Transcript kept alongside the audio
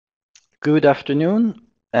Good afternoon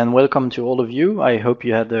and welcome to all of you. I hope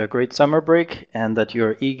you had a great summer break and that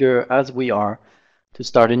you're eager, as we are, to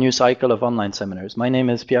start a new cycle of online seminars. My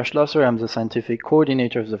name is Pierre Schlosser. I'm the scientific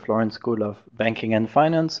coordinator of the Florence School of Banking and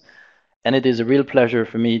Finance, and it is a real pleasure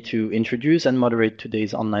for me to introduce and moderate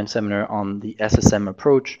today's online seminar on the SSM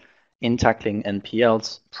approach in tackling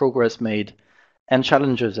NPLs, progress made, and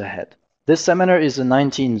challenges ahead. This seminar is the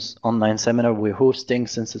 19th online seminar we're hosting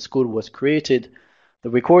since the school was created. The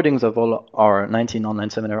recordings of all our 19 online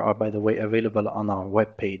seminars are, by the way, available on our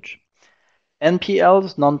webpage.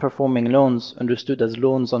 NPLs, non-performing loans, understood as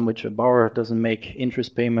loans on which a borrower doesn't make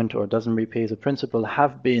interest payment or doesn't repay the principal,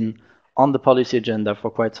 have been on the policy agenda for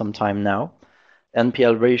quite some time now.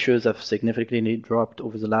 NPL ratios have significantly dropped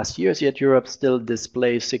over the last years, yet Europe still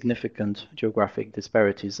displays significant geographic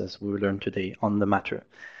disparities, as we will learn today on the matter.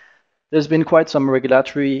 There's been quite some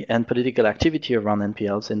regulatory and political activity around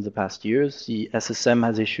NPLs in the past years. The SSM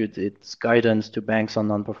has issued its guidance to banks on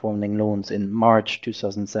non-performing loans in March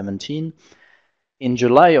 2017. In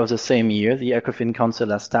July of the same year, the ECOFIN Council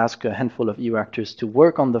has tasked a handful of EU actors to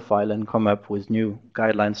work on the file and come up with new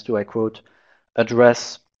guidelines to, I quote,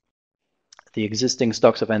 address the existing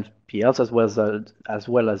stocks of NPLs as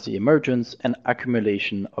well as the emergence and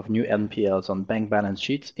accumulation of new NPLs on bank balance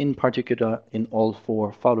sheets, in particular in all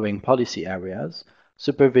four following policy areas: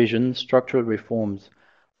 supervision, structural reforms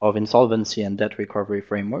of insolvency and debt recovery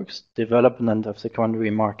frameworks, development of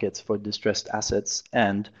secondary markets for distressed assets,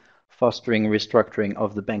 and fostering restructuring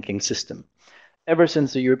of the banking system. Ever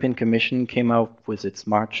since the European Commission came out with its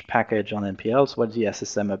March package on NPLs, while the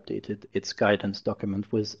SSM updated its guidance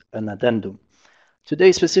document with an addendum.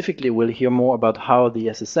 Today, specifically, we'll hear more about how the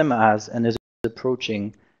SSM has and is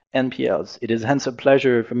approaching NPLs. It is hence a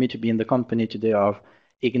pleasure for me to be in the company today of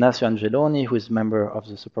Ignazio Angeloni, who is member of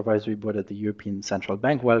the Supervisory Board at the European Central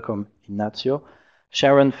Bank. Welcome, Ignazio.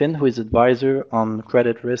 Sharon Finn, who is advisor on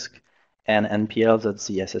credit risk and NPLs at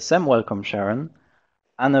the SSM. Welcome, Sharon.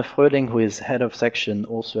 Anna Fröhling, who is head of section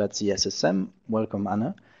also at the SSM. Welcome,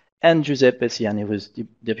 Anna. And Giuseppe Siani, who is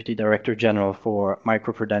Deputy Director General for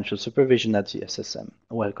Microprudential Supervision at the SSM.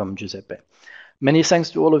 Welcome, Giuseppe. Many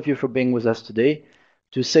thanks to all of you for being with us today.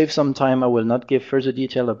 To save some time, I will not give further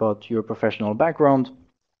detail about your professional background.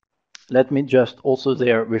 Let me just also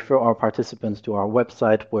there refer our participants to our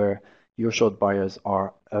website where your short bios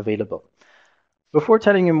are available. Before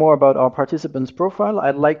telling you more about our participants' profile,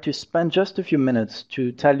 I'd like to spend just a few minutes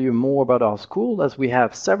to tell you more about our school, as we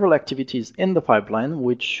have several activities in the pipeline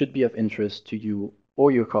which should be of interest to you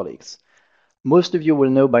or your colleagues. Most of you will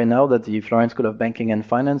know by now that the Florence School of Banking and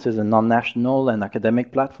Finance is a non-national and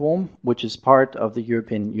academic platform, which is part of the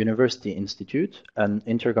European University Institute, an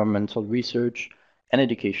intergovernmental research and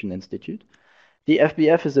education institute. The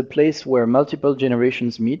FBF is a place where multiple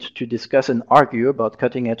generations meet to discuss and argue about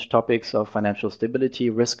cutting-edge topics of financial stability,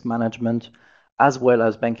 risk management, as well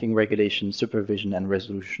as banking regulation, supervision, and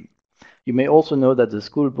resolution. You may also know that the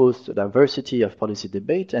school boasts a diversity of policy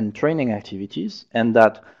debate and training activities, and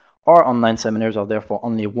that our online seminars are therefore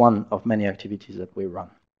only one of many activities that we run.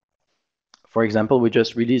 For example, we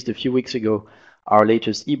just released a few weeks ago our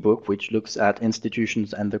latest ebook, which looks at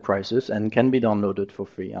institutions and the crisis and can be downloaded for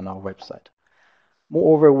free on our website.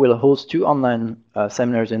 Moreover, we'll host two online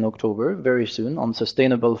seminars in October, very soon, on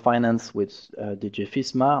sustainable finance with DJ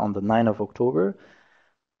FISMA on the 9th of October,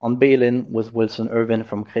 on bail-in with Wilson Irvin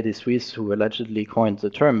from Credit Suisse, who allegedly coined the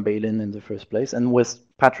term bail-in in the first place, and with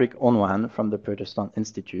Patrick Onwan from the Protestant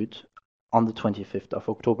Institute on the 25th of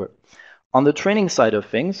October. On the training side of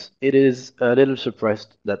things, it is a little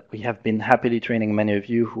surprised that we have been happily training many of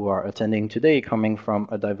you who are attending today, coming from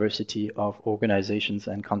a diversity of organizations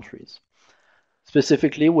and countries.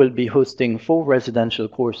 Specifically, we'll be hosting 4 residential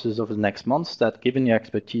courses over the next months that, given your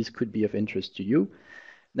expertise, could be of interest to you.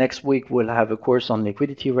 Next week, we'll have a course on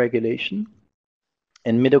liquidity regulation.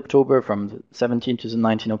 In mid-October, from the 17th to the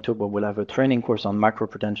 19th October, we'll have a training course on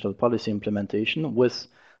macroprudential policy implementation with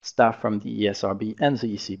staff from the ESRB and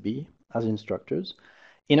the ECB as instructors.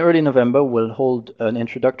 In early November, we'll hold an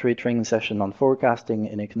introductory training session on forecasting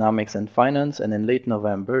in economics and finance, and in late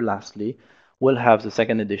November, lastly, we'll have the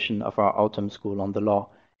second edition of our autumn school on the law,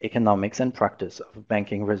 economics, and practice of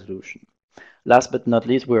banking resolution. Last but not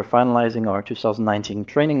least, we're finalizing our 2019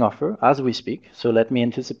 training offer as we speak, so let me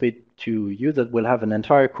anticipate to you that we'll have an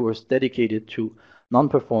entire course dedicated to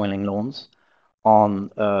non-performing loans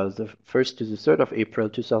on the 1st to the 3rd of April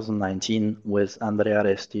 2019 with Andrea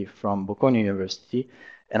Resti from Bocconi University,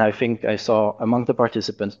 and I think I saw among the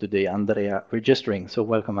participants today Andrea registering, so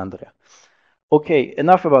welcome, Andrea. Okay,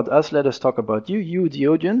 enough about us. Let us talk about you. You, the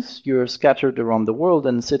audience, you're scattered around the world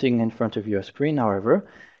and sitting in front of your screen, however.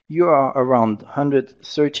 You are around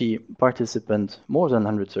 130 participants, more than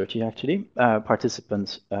 130 actually,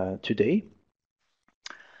 participants today.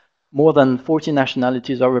 More than 40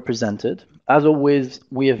 nationalities are represented. As always,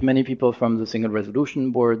 we have many people from the Single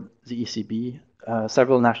Resolution Board, the ECB,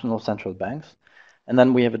 several national central banks, and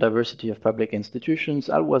then we have a diversity of public institutions,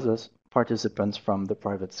 as well as participants from the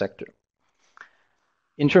private sector.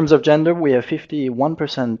 In terms of gender, we have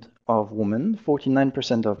 51% of women,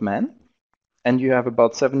 49% of men, and you have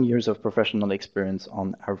about 7 years of professional experience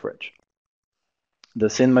on average. The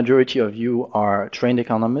thin majority of you are trained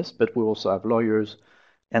economists, but we also have lawyers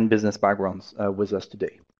and business backgrounds with us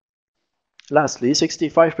today. Lastly,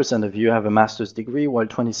 65% of you have a master's degree, while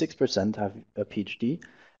 26% have a PhD,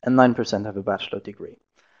 and 9% have a bachelor degree.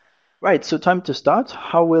 Right, so time to start.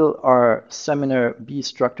 How will our seminar be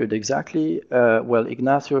structured exactly? Well,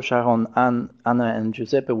 Ignazio, Sharon, Anna, and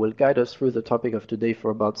Giuseppe will guide us through the topic of today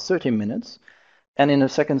for about 30 minutes. And in a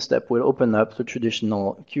second step, we'll open up the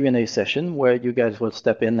traditional Q&A session where you guys will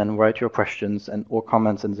step in and write your questions and or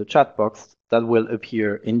comments in the chat box that will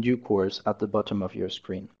appear in due course at the bottom of your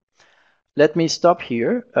screen. Let me stop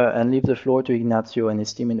here and leave the floor to Ignazio and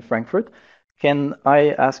his team in Frankfurt. Can I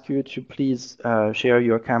ask you to please share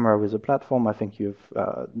your camera with the platform? I think you've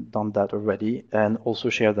done that already, and also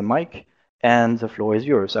share the mic. And the floor is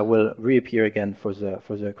yours. I will reappear again for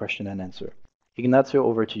the question and answer. Ignazio,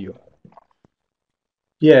 over to you.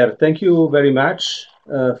 Pierre, thank you very much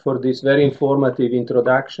for this very informative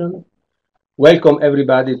introduction. Welcome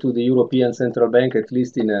everybody to the European Central Bank, at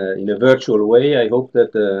least in a virtual way. I hope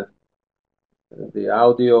that the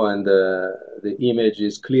audio and the image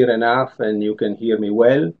is clear enough and you can hear me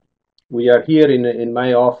well. We are here in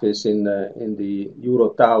my office in the Euro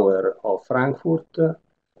Tower of Frankfurt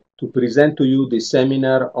to present to you the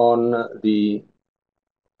seminar on the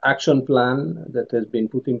action plan that has been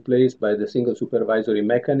put in place by the single supervisory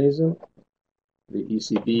mechanism, the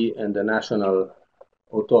ECB and the national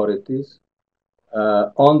authorities,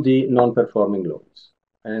 on the non-performing loans.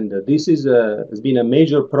 And this has been a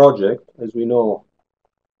major project, as we know,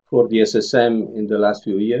 for the SSM in the last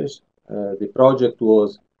few years. The project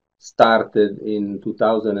was started in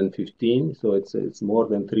 2015, so it's more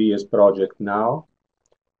than 3 years project now.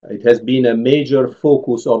 It has been a major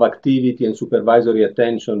focus of activity and supervisory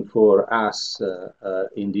attention for us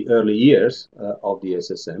in the early years of the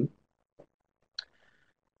SSM.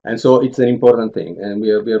 And so it's an important thing. And we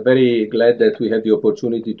are very glad that we have the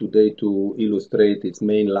opportunity today to illustrate its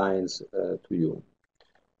main lines to you.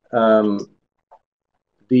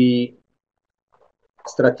 The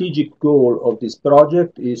strategic goal of this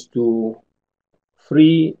project is to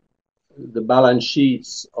free the balance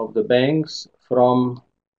sheets of the banks from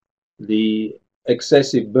the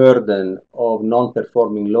excessive burden of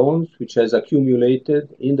non-performing loans, which has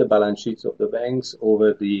accumulated in the balance sheets of the banks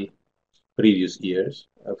over the previous years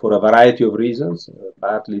for a variety of reasons,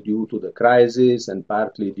 partly due to the crisis and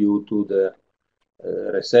partly due to the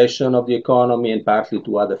recession of the economy and partly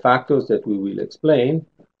to other factors that we will explain,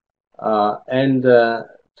 and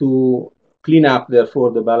to clean up, therefore,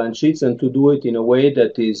 the balance sheets and to do it in a way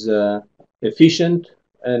that is efficient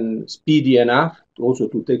and speedy enough also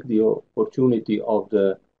to take the opportunity of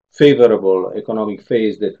the favorable economic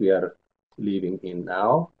phase that we are living in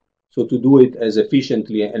now. So to do it as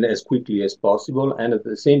efficiently and as quickly as possible, and at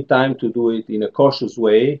the same time to do it in a cautious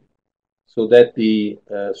way so that the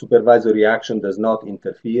supervisory action does not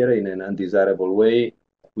interfere in an undesirable way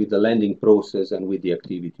with the lending process and with the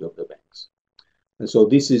activity of the banks. And so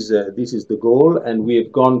this is the goal, and we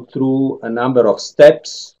have gone through a number of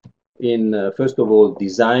steps in, first of all,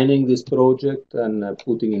 designing this project and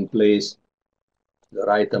putting in place the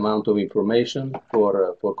right amount of information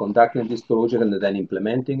for conducting this project and then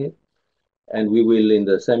implementing it. And we will, in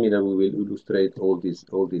the seminar, we will illustrate all these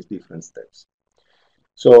different steps.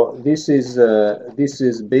 So this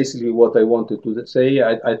is basically what I wanted to say.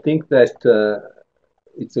 I think that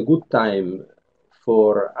it's a good time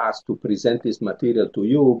for us to present this material to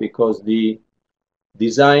you because the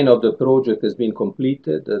design of the project has been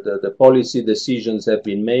completed, the policy decisions have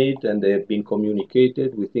been made and they have been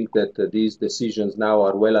communicated. We think that these decisions now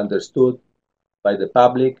are well understood by the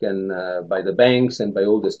public and by the banks and by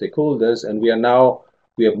all the stakeholders, and we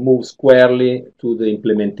have moved squarely to the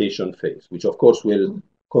implementation phase, which of course will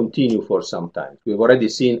continue for some time. We've already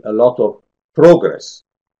seen a lot of progress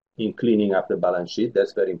in cleaning up the balance sheet.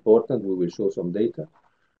 That's very important. We will show some data.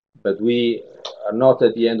 But we are not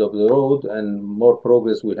at the end of the road, and more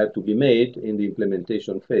progress will have to be made in the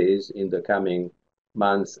implementation phase in the coming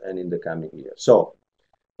months and in the coming years. So,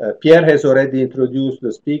 Pierre has already introduced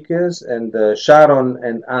the speakers, and Sharon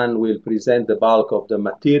and Anne will present the bulk of the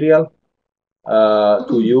material.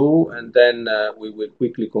 to you, and then we will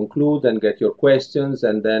quickly conclude and get your questions,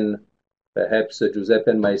 and then perhaps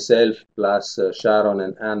Giuseppe and myself, plus Sharon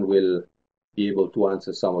and Anne, will be able to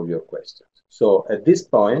answer some of your questions. So at this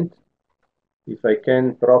point, if I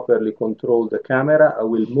can properly control the camera, I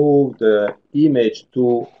will move the image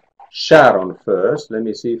to Sharon first. Let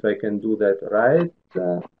me see if I can do that right.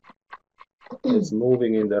 It's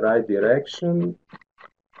moving in the right direction.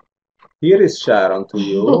 Here is Sharon to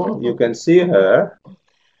you. You can see her.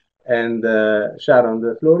 And Sharon,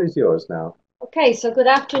 the floor is yours now. Okay, so good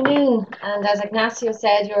afternoon. And as Ignazio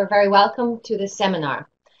said, you're very welcome to this seminar.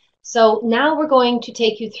 So now we're going to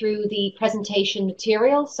take you through the presentation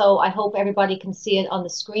material. So I hope everybody can see it on the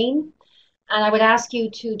screen. And I would ask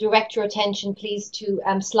you to direct your attention, please, to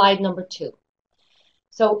slide number 2.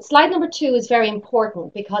 So slide number 2 is very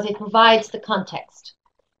important because it provides the context.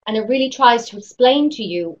 And it really tries to explain to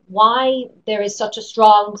you why there is such a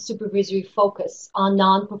strong supervisory focus on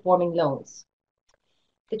non-performing loans.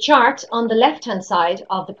 The chart on the left-hand side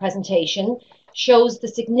of the presentation shows the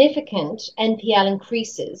significant NPL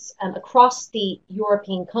increases across the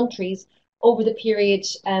European countries over the period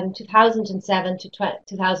 2007 to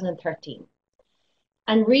 2013.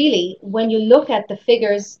 And really, when you look at the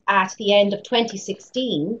figures at the end of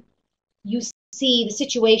 2016, you see the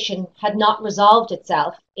situation had not resolved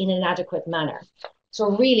itself in an adequate manner.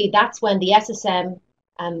 So really, that's when the SSM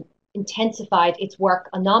intensified its work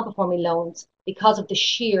on non-performing loans because of the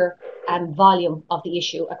sheer volume of the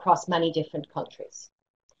issue across many different countries.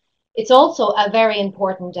 It's also a very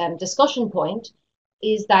important discussion point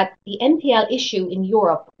is that the NPL issue in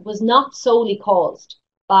Europe was not solely caused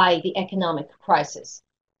by the economic crisis,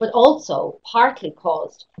 but also partly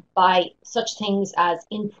caused by such things as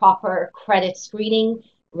improper credit screening,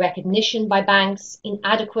 recognition by banks,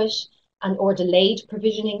 inadequate and or delayed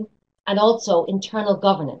provisioning, and also internal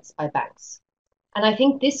governance by banks. And I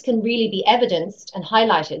think this can really be evidenced and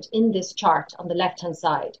highlighted in this chart on the left-hand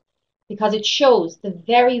side, because it shows the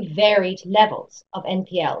very varied levels of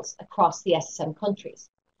NPLs across the SSM countries.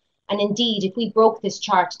 And indeed, if we broke this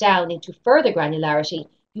chart down into further granularity,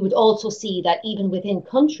 you would also see that even within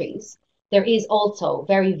countries, there is also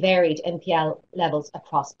very varied NPL levels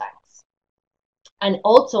across banks. And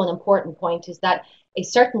also an important point is that a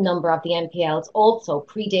certain number of the NPLs also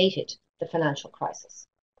predated the financial crisis.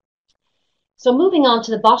 So moving on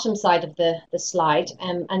to the bottom side of the slide,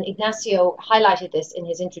 and Ignazio highlighted this in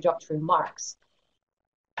his introductory remarks.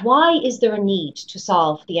 Why is there a need to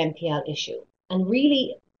solve the NPL issue? And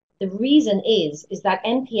really, the reason is that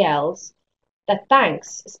NPLs, that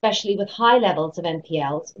banks, especially with high levels of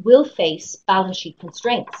NPLs, will face balance sheet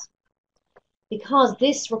constraints, because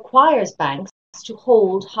this requires banks to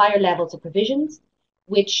hold higher levels of provisions,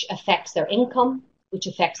 which affects their income, which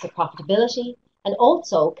affects their profitability, and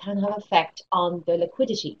also can have effect on their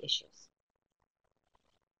liquidity issues.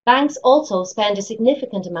 Banks also spend a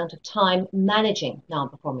significant amount of time managing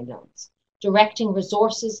non-performing loans, directing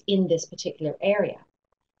resources in this particular area.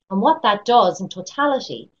 And what that does in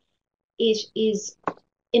totality, it is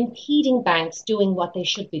impeding banks doing what they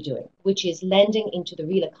should be doing, which is lending into the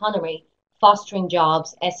real economy, fostering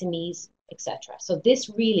jobs, SMEs, etc. So this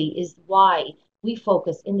really is why we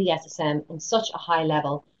focus in the SSM in such a high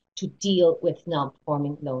level to deal with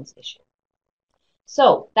non-performing loans issue.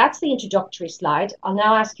 So that's the introductory slide. I'll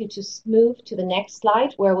now ask you to move to the next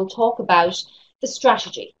slide, where we'll talk about the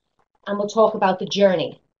strategy and we'll talk about the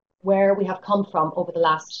journey, where we have come from over the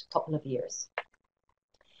last couple of years.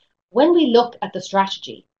 When we look at the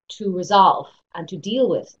strategy to resolve and to deal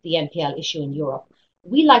with the NPL issue in Europe,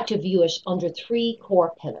 we like to view it under 3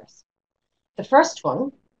 core pillars. The first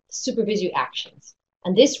one, supervisory actions.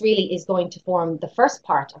 And this really is going to form the first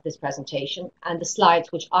part of this presentation and the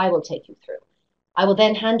slides which I will take you through. I will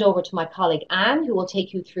then hand over to my colleague Anne, who will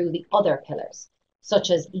take you through the other pillars, such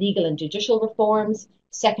as legal and judicial reforms,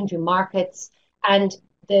 secondary markets, and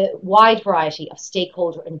the wide variety of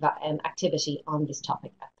stakeholder activity on this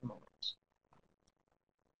topic at the moment.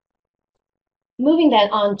 Moving then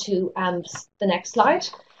on to the next slide.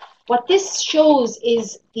 What this shows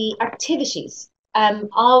is the activities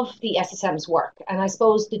of the SSM's work, and I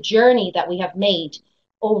suppose the journey that we have made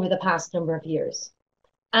over the past number of years.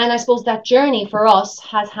 And I suppose that journey for us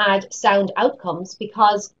has had sound outcomes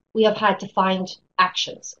because we have had to find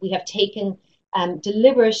actions. We have taken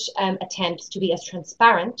deliberate attempts to be as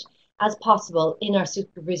transparent as possible in our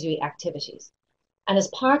supervisory activities. And as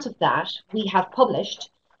part of that, we have published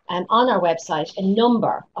on our website a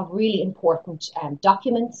number of really important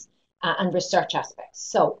documents and research aspects.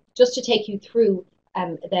 So just to take you through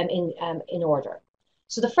them in order.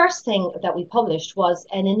 So the first thing that we published was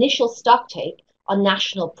an initial stocktake on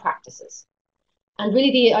national practices. And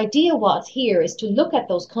really the idea was here is to look at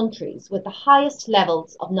those countries with the highest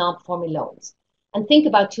levels of non-performing loans and think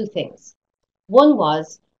about two things. One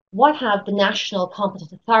was, what have the national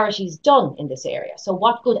competent authorities done in this area? So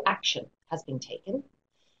what good action has been taken?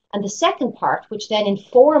 And the second part, which then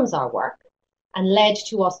informs our work and led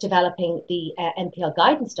to us developing the NPL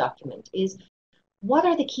guidance document, is what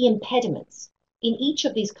are the key impediments in each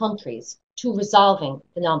of these countries to resolving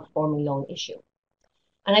the non-performing loan issue?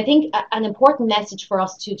 And I think an important message for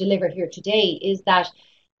us to deliver here today is that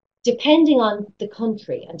depending on the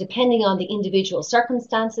country and depending on the individual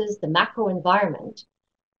circumstances, the macro environment,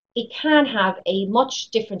 it can have a much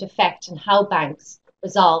different effect on how banks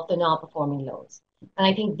resolve their non-performing loans. And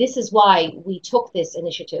I think this is why we took this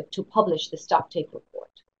initiative to publish the stocktake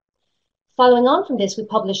report. Following on from this, we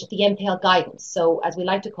published the NPL guidance. So as we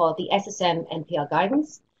like to call it, the SSM NPL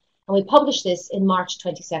guidance. And we published this in March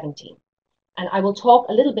 2017. And I will talk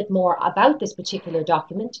a little bit more about this particular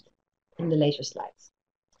document in the later slides.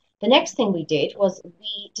 The next thing we did was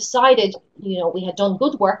we decided, we had done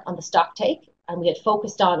good work on the stocktake and we had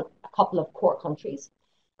focused on a couple of core countries.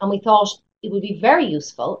 And we thought it would be very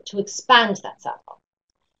useful to expand that sample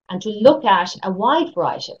and to look at a wide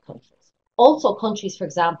variety of countries. Also countries, for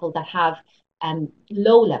example, that have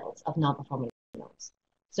low levels of non-performing loans.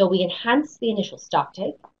 So we enhanced the initial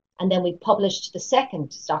stocktake and then we published the second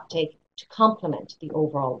stocktake to complement the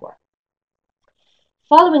overall work.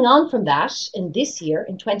 Following on from that, in this year,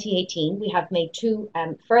 in 2018, we have made two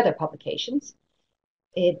further publications.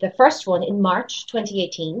 The first one in March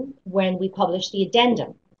 2018, when we published the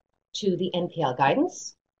addendum to the NPL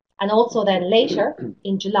guidance. And also then later,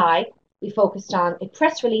 in July, we focused on a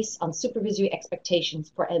press release on supervisory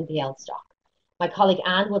expectations for NPL stock. My colleague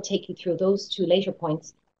Anne will take you through those two later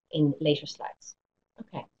points in later slides.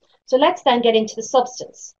 Okay, so let's then get into the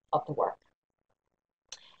substance of the work.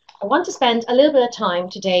 I want to spend a little bit of time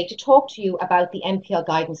today to talk to you about the NPL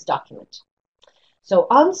guidance document. So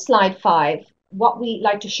on slide 5, what we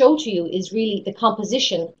like to show to you is really the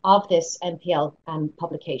composition of this NPL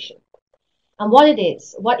publication. And what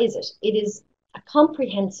is it? It is a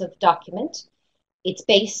comprehensive document. It's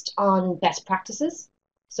based on best practices.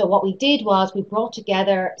 So what we did was we brought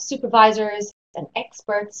together supervisors and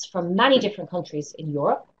experts from many different countries in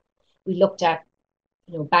Europe. We looked at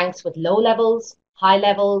banks with low levels, high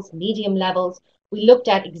levels, medium levels. We looked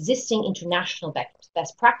at existing international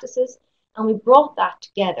best practices, and we brought that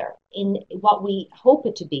together in what we hope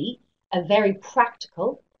it to be a very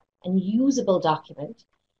practical and usable document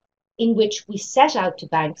in which we set out to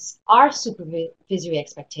banks our supervisory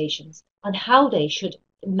expectations on how they should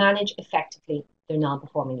manage effectively their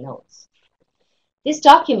non-performing loans. This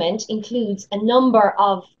document includes a number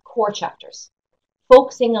of core chapters,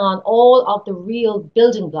 focusing on all of the real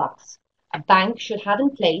building blocks a bank should have in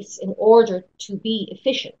place in order to be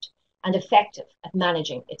efficient and effective at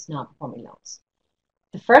managing its non-performing loans.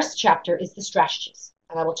 The first chapter is the strategies,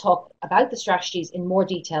 and I will talk about the strategies in more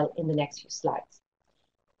detail in the next few slides.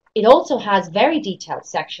 It also has very detailed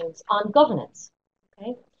sections on governance.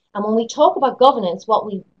 Okay? And when we talk about governance, what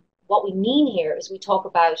we mean here is we talk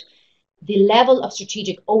about the level of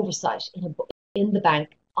strategic oversight in the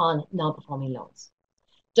bank on non-performing loans.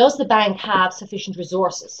 Does the bank have sufficient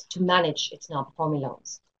resources to manage its non-performing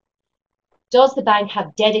loans? Does the bank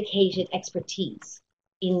have dedicated expertise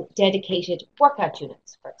in dedicated workout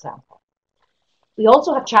units, for example? We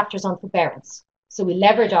also have chapters on forbearance. So we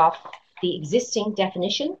leverage off the existing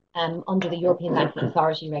definition under the European Banking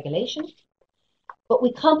Authority regulation, but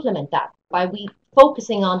we complement that by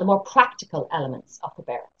focusing on the more practical elements of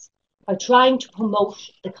forbearance, by trying to promote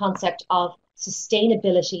the concept of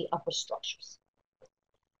sustainability of structures.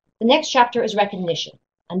 The next chapter is recognition,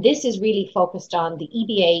 and this is really focused on the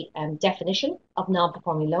EBA definition of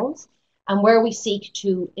non-performing loans, and where we seek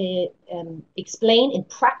to explain in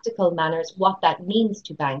practical manners what that means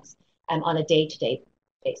to banks on a day-to-day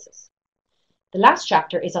basis. The last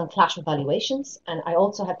chapter is on collateral valuations, and I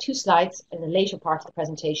also have 2 slides in the later part of the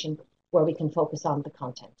presentation where we can focus on the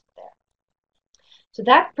content there. So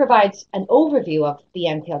that provides an overview of the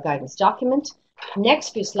NPL guidance document. The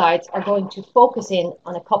next few slides are going to focus in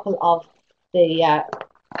on a couple of the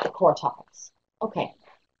core topics. Okay,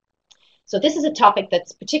 so this is a topic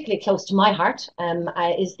that's particularly close to my heart,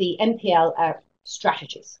 is the NPL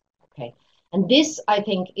strategies. Okay, and this I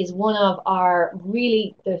think is one of our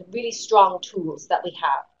really strong tools that we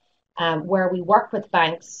have, where we work with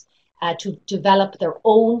banks to develop their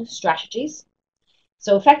own strategies.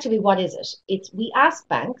 So effectively, what is it? We ask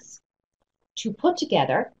banks to put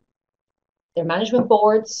together their management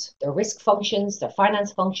boards, their risk functions, their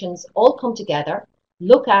finance functions, all come together,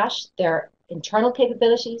 look at their internal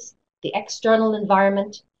capabilities, the external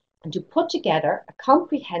environment, and to put together a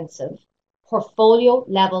comprehensive portfolio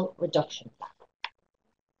level reduction plan.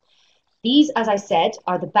 These, as I said,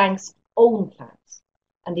 are the bank's own plans.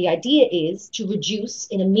 And the idea is to reduce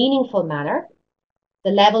in a meaningful manner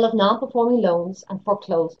the level of non-performing loans and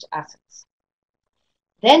foreclosed assets.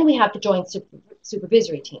 Then we have the joint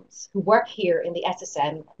supervisory teams who work here in the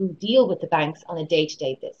SSM who deal with the banks on a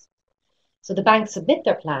day-to-day basis. So the banks submit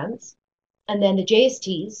their plans, and then the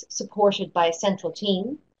JSTs, supported by a central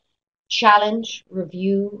team, challenge,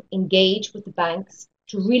 review, engage with the banks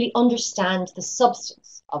to really understand the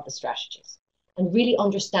substance of the strategies and really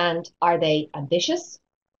understand, are they ambitious,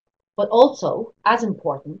 but also, as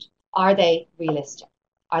important, are they realistic?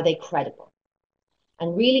 Are they credible?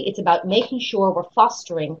 And really, it's about making sure we're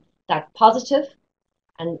fostering that positive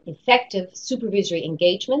and effective supervisory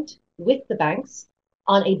engagement with the banks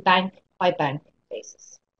on a bank-by-bank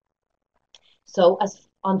basis. So as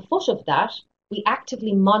on foot of that, we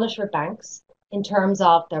actively monitor banks in terms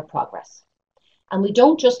of their progress. And we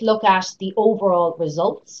don't just look at the overall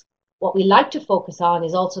results. What we like to focus on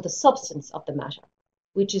is also the substance of the matter,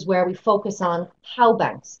 which is where we focus on how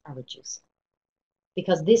banks are reducing,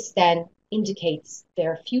 because this then indicates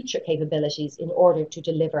their future capabilities in order to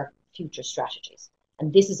deliver future strategies.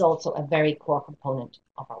 And this is also a very core component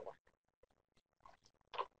of our work.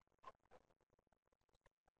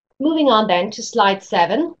 Moving on then to slide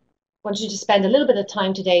 7, I wanted to spend a little bit of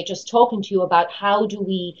time today just talking to you about how do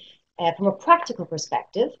we, from a practical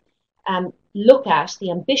perspective, look at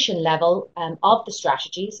the ambition level of the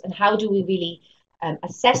strategies and how do we really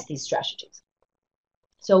assess these strategies.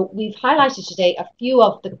 So we've highlighted today a few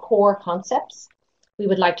of the core concepts we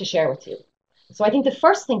would like to share with you. So I think the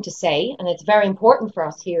first thing to say, and it's very important for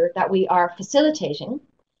us here, that we are facilitating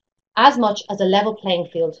as much as a level playing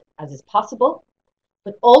field as is possible,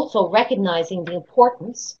 but also recognizing the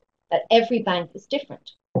importance that every bank is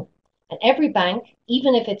different. And every bank,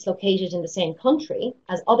 even if it's located in the same country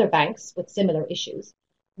as other banks with similar issues,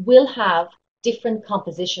 will have different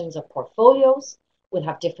compositions of portfolios, will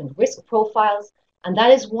have different risk profiles, and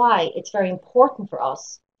that is why it's very important for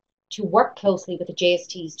us to work closely with the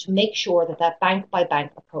JSTs to make sure that that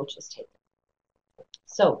bank-by-bank approach is taken.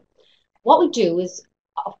 So what we do is,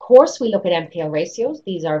 of course, we look at NPL ratios.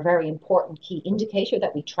 These are a very important key indicator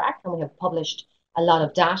that we track, and we have published a lot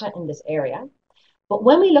of data in this area. But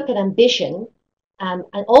when we look at ambition, and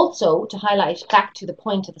also to highlight back to the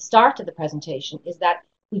point at the start of the presentation, is that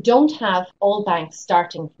we don't have all banks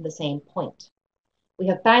starting from the same point. We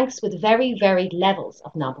have banks with very varied levels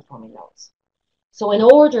of non-performing loans. So in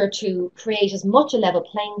order to create as much a level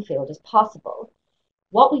playing field as possible,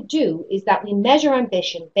 what we do is that we measure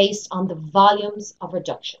ambition based on the volumes of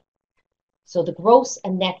reduction. So the gross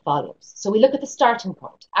and net volumes. So we look at the starting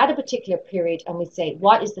point at a particular period and we say,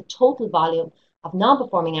 what is the total volume of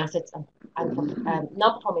non-performing assets and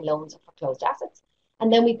non-performing loans and foreclosed assets?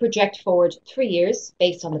 And then we project forward 3 years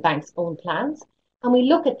based on the bank's own plans. And we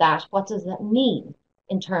look at that, what does that mean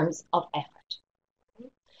in terms of effort?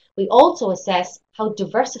 We also assess how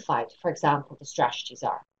diversified, for example, the strategies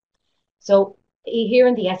are. So here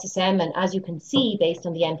in the SSM, and as you can see, based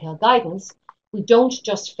on the NPL guidance, we don't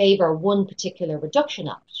just favor one particular reduction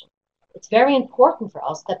option. It's very important for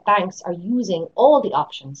us that banks are using all the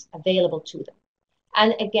options available to them.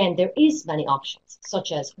 And again, there is many options,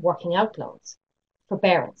 such as working out loans,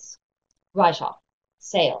 forbearance, write-off,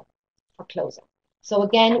 sale, foreclosing. So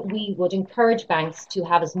again, we would encourage banks to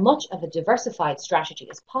have as much of a diversified strategy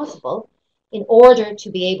as possible in order to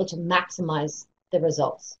be able to maximize the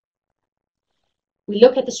results. We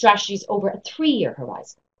look at the strategies over a 3-year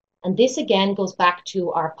horizon. And this again goes back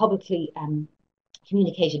to our publicly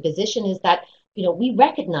communicated position, is that we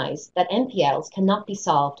recognize that NPLs cannot be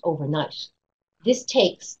solved overnight. This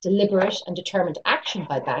takes deliberate and determined action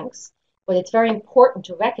by banks, but it's very important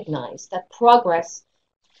to recognize that progress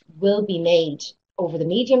will be made over the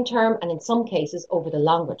medium term and in some cases over the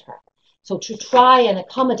longer term. So to try and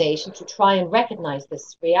accommodate and to try and recognize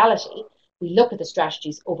this reality, we look at the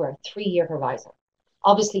strategies over a 3-year horizon,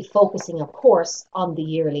 obviously focusing, of course, on the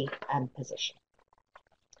yearly position.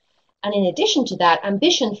 And in addition to that,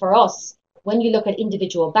 ambition for us, when you look at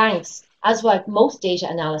individual banks, as with most data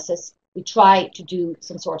analysis, we try to do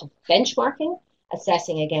some sort of benchmarking,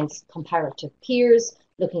 assessing against comparative peers,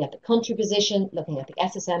 looking at the country position, looking at the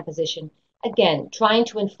SSM position, again, trying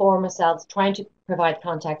to inform ourselves, trying to provide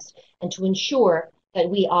context, and to ensure that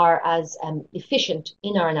we are as efficient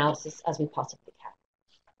in our analysis as we possibly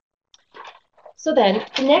can. So then,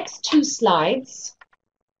 the next 2 slides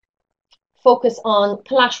focus on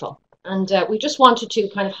collateral. And we just wanted to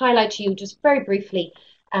kind of highlight to you just very briefly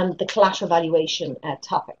the collateral valuation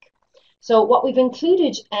topic. So what we've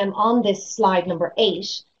included on this slide number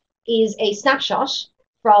 8 is a snapshot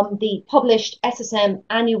from the published SSM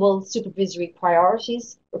Annual Supervisory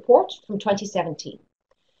Priorities Report from 2017.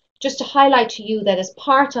 Just to highlight to you that as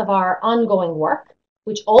part of our ongoing work,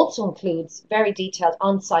 which also includes very detailed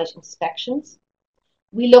on-site inspections,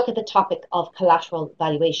 we look at the topic of collateral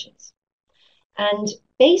valuations. And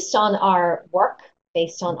based on our work,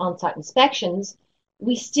 based on on-site inspections,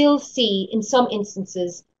 we still see in some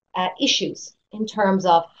instances issues in terms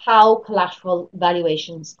of how collateral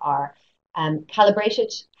valuations are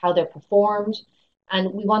calibrated, how they're performed,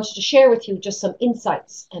 and we wanted to share with you just some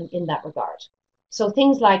insights in that regard. So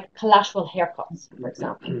things like collateral haircuts, for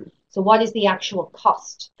example. So what is the actual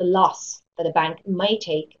cost, the loss that a bank may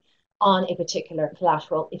take on a particular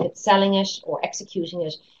collateral if it's selling it or executing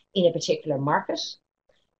it in a particular market?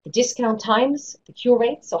 The discount times, the cure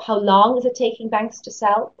rates, so how long is it taking banks to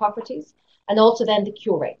sell properties? And also then the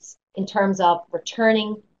cure rates in terms of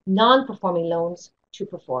returning non-performing loans to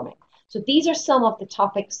performing. So these are some of the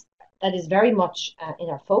topics that is very much in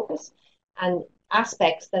our focus and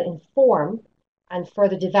aspects that inform and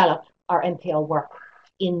further develop our NPL work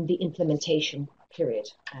in the implementation period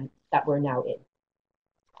that we're now in.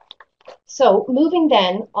 So moving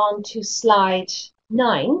then on to slide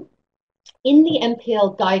 9, in the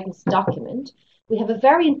NPL guidance document, we have a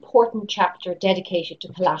very important chapter dedicated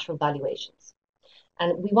to collateral valuations.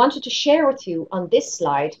 And we wanted to share with you on this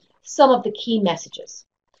slide some of the key messages.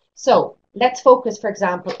 So let's focus, for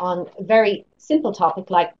example, on a very simple topic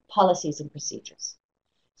like policies and procedures.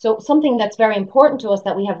 So something that's very important to us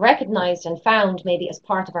that we have recognized and found maybe as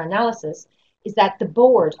part of our analysis is that the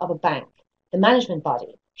board of a bank, the management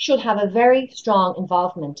body, should have a very strong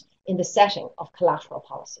involvement in the setting of collateral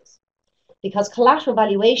policies. Because collateral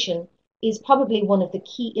valuation is probably one of the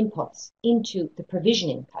key inputs into the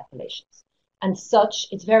provisioning calculations. And such,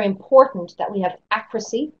 it's very important that we have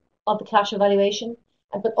accuracy of the collateral valuation,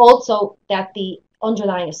 but also that the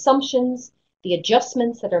underlying assumptions, the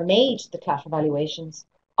adjustments that are made to the collateral valuations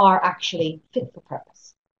are actually fit for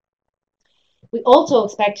purpose. We also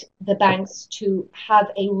expect the banks to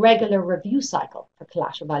have a regular review cycle for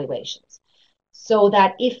collateral valuations, so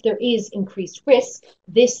that if there is increased risk,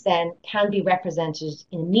 this then can be represented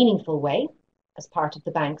in a meaningful way as part of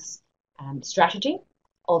the bank's strategy,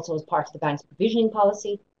 also as part of the bank's provisioning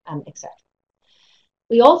policy, etc.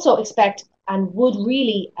 We also expect and would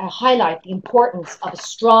really highlight the importance of a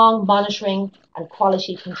strong monitoring and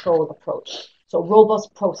quality control approach. So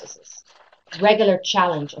robust processes, regular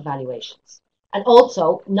challenge evaluations, and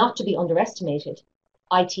also, not to be underestimated,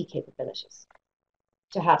 IT capabilities.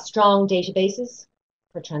 To have strong databases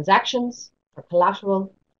for transactions, for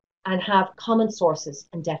collateral, and have common sources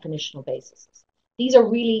and definitional bases. These are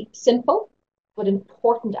really simple but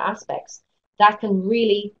important aspects that can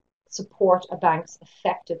really support a bank's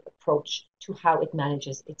effective approach to how it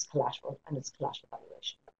manages its collateral and its collateral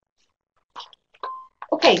valuation.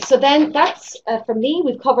 Okay, so then that's from me.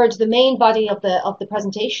 We've covered the main body of the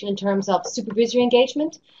presentation in terms of supervisory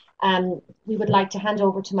engagement. We would like to hand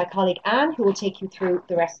over to my colleague Anne, who will take you through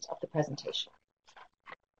the rest of the presentation.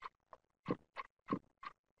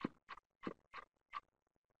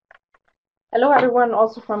 Hello, everyone,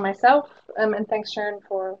 also from myself, and thanks, Sharon,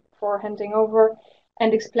 for handing over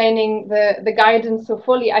and explaining the guidance so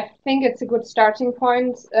fully. I think it's a good starting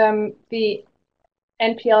point. The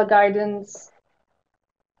NPL guidance.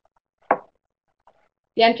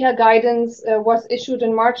 The NPL guidance was issued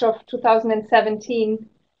in March of 2017,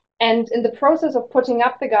 and in the process of putting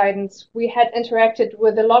up the guidance, we had interacted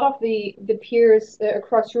with a lot of the peers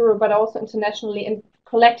across Europe, but also internationally, and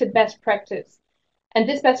collected best practice. And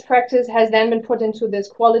this best practice has then been put into this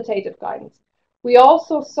qualitative guidance. We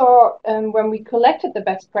also saw, when we collected the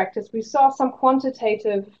best practice, we saw some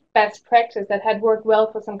quantitative best practice that had worked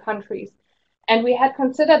well for some countries. And we had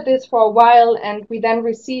considered this for a while, and we then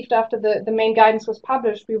received, after the main guidance was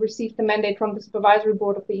published, we received the mandate from the Supervisory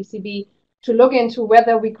Board of the ECB to look into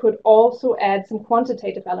whether we could also add some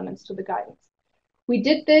quantitative elements to the guidance. We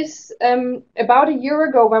did this about a year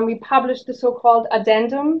ago when we published the so-called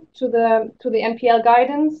addendum to the NPL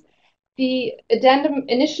guidance. The addendum,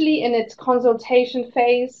 initially in its consultation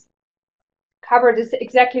phase, covered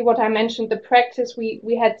exactly what I mentioned, the practice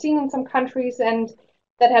we had seen in some countries and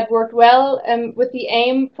that had worked well, with the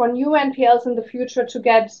aim for new NPLs in the future to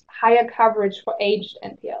get higher coverage for aged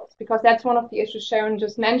NPLs, because that's one of the issues Sharon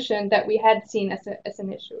just mentioned that we had seen as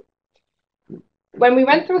an issue. When we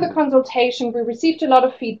went through the consultation, we received a lot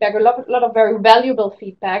of feedback, a lot of very valuable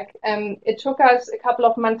feedback. It took us a couple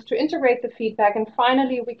of months to integrate the feedback, and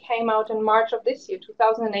finally we came out in March of this year,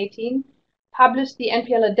 2018, published the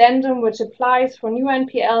NPL addendum, which applies for new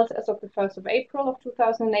NPLs as of the 1st of April of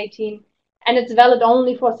 2018, and it's valid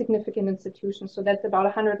only for significant institutions. So that's about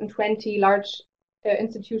 120 large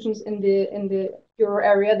institutions in the euro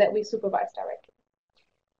area that we supervise directly.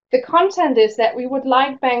 The content is that we would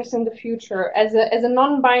like banks in the future, as a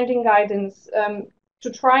non-binding guidance,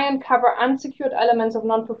 to try and cover unsecured elements of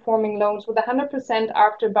non-performing loans with 100%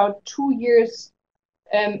 after about 2 years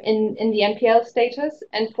in the NPL status,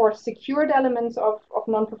 and for secured elements of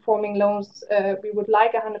non-performing loans, we would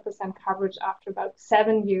like 100% coverage after about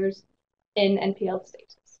 7 years in NPL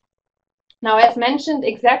status. Now, as mentioned,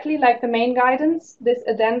 exactly like the main guidance, this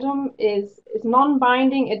addendum is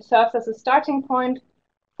non-binding. It serves as a starting point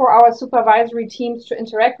for our supervisory teams to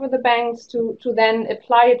interact with the banks, to then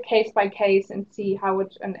apply it case by case and see how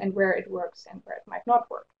it and where it works and where it might not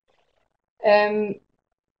work.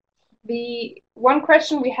 The one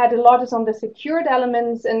question we had a lot is on the secured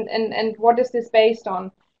elements and what is this based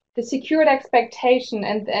on? The secured expectation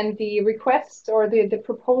and the request or the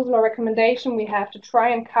proposal or recommendation we have to try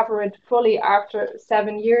and cover it fully after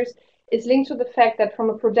 7 years is linked to the fact that from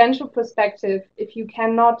a prudential perspective, if you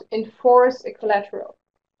cannot enforce a collateral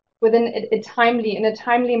within a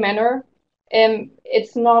timely manner,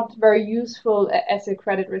 it's not very useful as a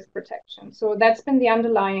credit risk protection. So that's been the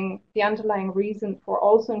underlying reason for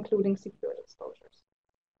also including secured exposures.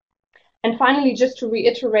 And finally, just to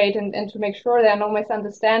reiterate and to make sure there are no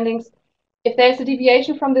misunderstandings, if there's a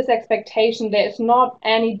deviation from this expectation, there is not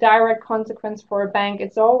any direct consequence for a bank.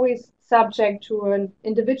 It's always subject to an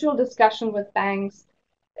individual discussion with banks,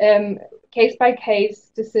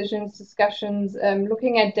 case-by-case decisions, discussions,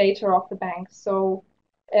 looking at data of the banks. So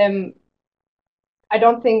I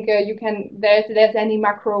don't think there's any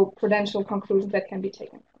macro-prudential conclusion that can be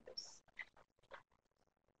taken from this.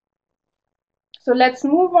 So let's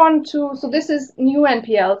move on to, so this is new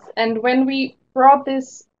NPLs. And when we brought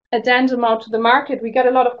this addendum out to the market, we got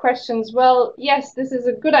a lot of questions. Well, yes, this is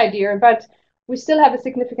a good idea, but we still have a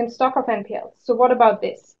significant stock of NPLs. So what about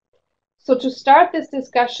this? So to start this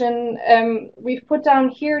discussion, we've put down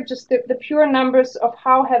here just the pure numbers of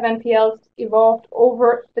how have NPLs evolved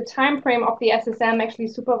over the time frame of the SSM actually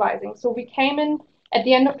supervising. So we came in at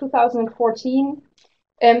the end of 2014,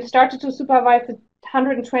 started to supervise the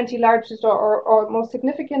 120 largest or most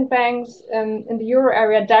significant banks in the euro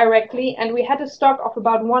area directly, and we had a stock of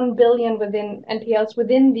about 1 billion within NPLs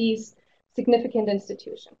within these significant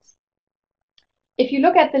institutions. If you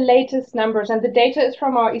look at the latest numbers, and the data is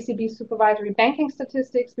from our ECB supervisory banking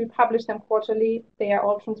statistics, we publish them quarterly. They are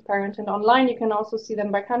all transparent and online. You can also see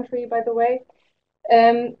them by country, by the way.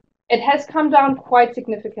 It has come down quite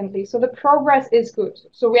significantly. So the progress is good.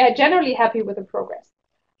 So we are generally happy with the progress.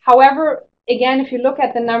 However, again, if you look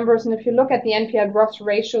at the numbers and if you look at the NPL gross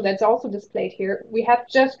ratio that's also displayed here, we have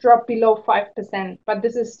just dropped below 5%, but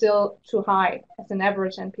this is still too high as an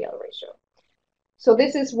average NPL ratio. So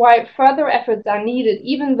this is why further efforts are needed,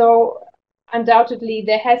 even though undoubtedly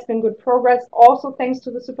there has been good progress, also thanks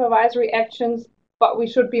to the supervisory actions, but we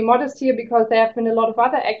should be modest here because there have been a lot of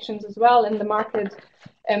other actions as well in the market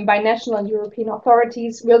by national and European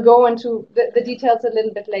authorities. We'll go into the details a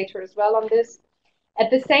little bit later as well on this.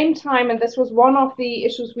 At the same time, and this was one of the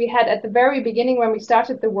issues we had at the very beginning when we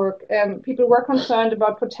started the work, people were concerned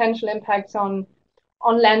about potential impacts on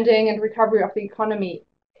lending and recovery of the economy.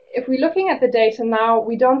 If we're looking at the data now,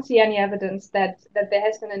 we don't see any evidence that there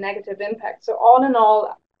has been a negative impact. So all in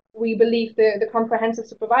all, we believe the comprehensive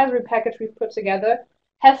supervisory package we've put together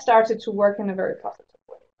has started to work in a very positive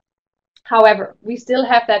way. However, we still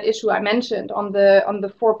have that issue I mentioned on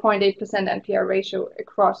the 4.8% NPL ratio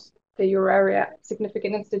across the euro area,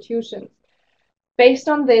 significant institutions. Based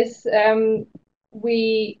on this,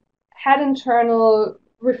 we had internal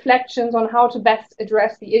reflections on how to best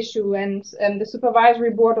address the issue, and the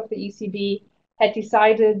supervisory board of the ECB had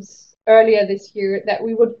decided earlier this year that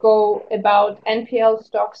we would go about NPL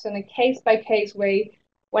stocks in a case-by-case way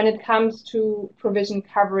when it comes to provision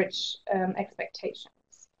coverage expectations.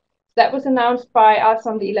 That was announced by us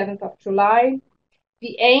on the 11th of July.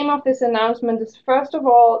 The aim of this announcement is, first of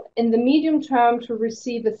all, in the medium term to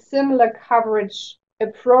receive a similar coverage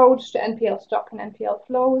approach to NPL stock and NPL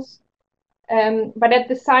flows, but at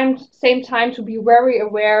the same time to be very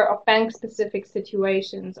aware of bank-specific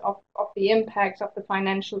situations, of the impacts of the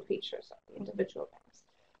financial features of the individual banks.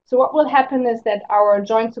 So what will happen is that our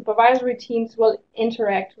joint supervisory teams will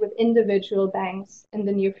interact with individual banks in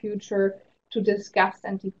the near future to discuss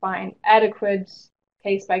and define adequate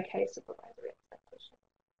case-by-case supervisory expectations.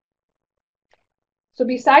 So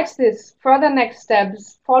besides this, further next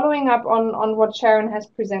steps, following up on what Sharon has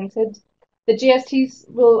presented, The GSTs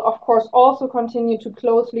will, of course, also continue to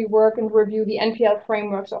closely work and review the NPL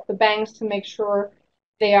frameworks of the banks to make sure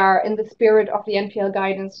they are in the spirit of the NPL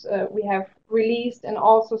guidance we have released, and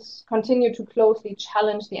also continue to closely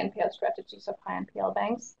challenge the NPL strategies of high NPL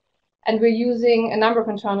banks. And we're using a number of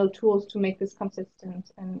internal tools to make this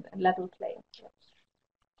consistent and level playing field.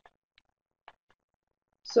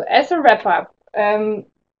 So as a wrap-up,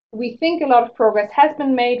 we think a lot of progress has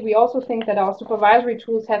been made. We also think that our supervisory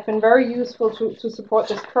tools have been very useful to support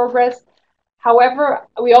this progress. However,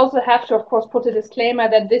 we also have to, of course, put a disclaimer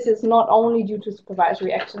that this is not only due to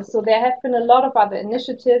supervisory actions. So there have been a lot of other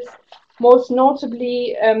initiatives, most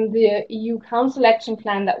notably the EU Council Action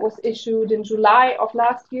Plan that was issued in July of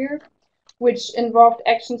last year, which involved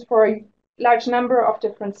actions for a large number of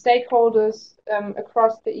different stakeholders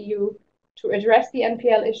across the EU to address the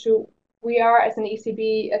NPL issue. We are, as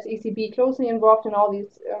ECB, closely involved in all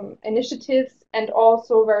these initiatives and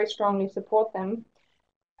also very strongly support them.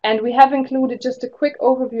 And we have included just a quick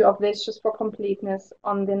overview of this, just for completeness,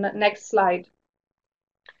 on the next slide.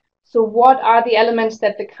 So what are the elements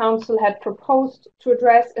that the Council had proposed to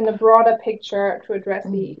address in a broader picture to address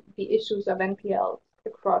the issues of NPL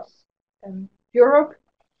across Europe?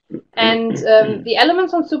 And the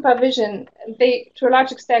elements on supervision, they, to a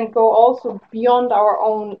large extent, go also beyond our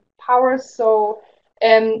own powers. So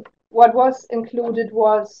what was included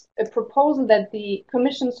was a proposal that the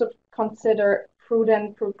Commission should consider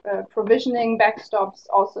prudent provisioning backstops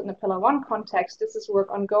also in the Pillar 1 context. This is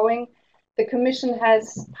work ongoing. The Commission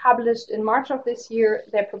has published in March of this year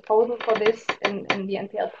their proposal for this in the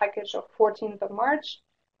NPL package of 14th of March.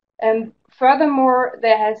 Furthermore,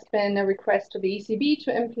 there has been a request to the ECB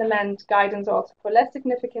to implement guidance also for less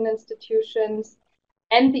significant institutions,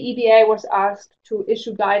 and the EBA was asked to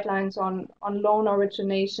issue guidelines on loan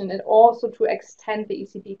origination and also to extend the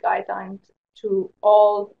ECB guidelines to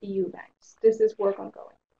all EU banks. This is work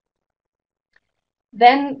ongoing.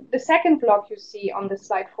 Then the second block you see on the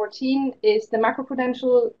slide 14 is the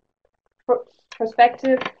macroprudential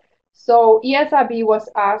perspective. So ESRB was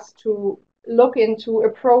asked to look into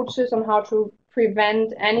approaches on how to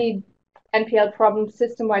prevent any NPL problems,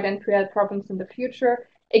 system-wide NPL problems in the future.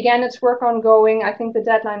 Again, it's work ongoing. I think the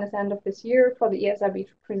deadline is end of this year for the ESRB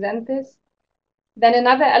to present this. Then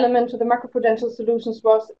another element to the macroprudential solutions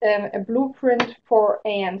was a blueprint for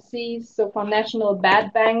AMCs, so for national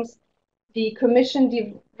bad banks. The Commission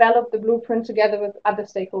developed the blueprint together with other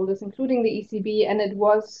stakeholders, including the ECB, and it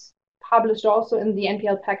was published also in the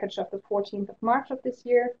NPL package of the 14th of March of this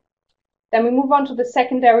year. Then we move on to the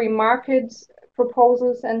secondary market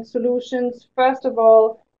proposals and solutions. First of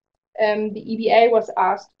all, the EBA was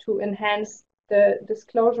asked to enhance the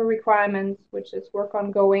disclosure requirements, which is work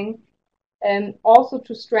ongoing, and also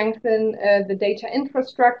to strengthen the data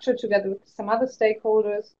infrastructure together with some other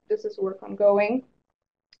stakeholders. This is work ongoing.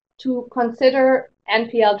 To consider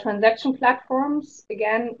NPL transaction platforms,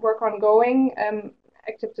 again, work ongoing,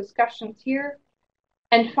 active discussions here.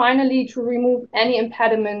 And finally, to remove any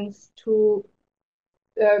impediments to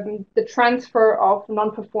the transfer of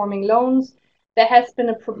non-performing loans. There has been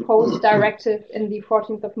a proposed directive in the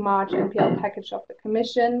 14th of March NPL package of the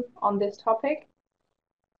Commission on this topic.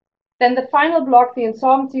 Then the final block, the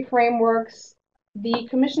insolvency frameworks. The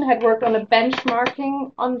Commission had worked on a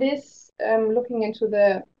benchmarking on this, looking into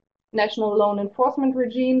the national loan enforcement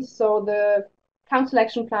regimes. So the Council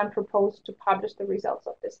Action Plan proposed to publish the results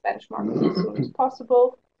of this benchmarking as soon as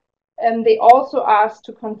possible. They also asked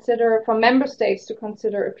to consider, from member states, to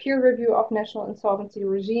consider a peer review of national insolvency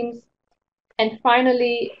regimes. And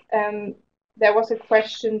finally, there was a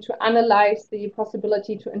question to analyze the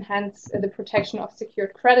possibility to enhance the protection of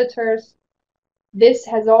secured creditors. This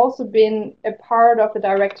has also been a part of the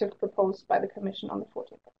directive proposed by the Commission on the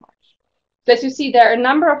 14th of March. So as you see, there are a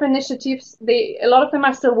number of initiatives. A lot of them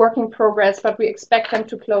are still work in progress, but we expect them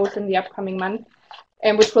to close in the upcoming month,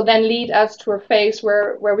 and which will then lead us to a phase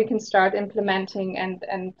where we can start implementing and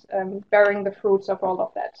bearing the fruits of all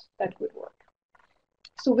of that good work.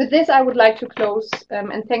 So with this, I would like to close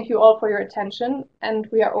and thank you all for your attention, and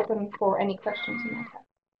we are open for any questions you might have.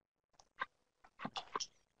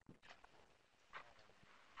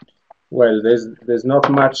 Well, there's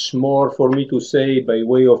not much more for me to say by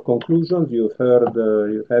way of conclusions. You've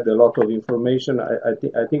had a lot of information.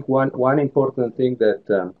 I think one important thing that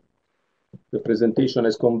the presentation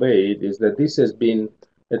has conveyed is that this has been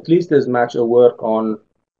at least as much a work on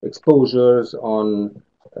exposures, on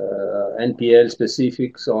NPL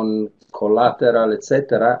specifics, on collateral,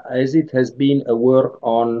 etc., as it has been a work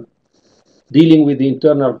on dealing with the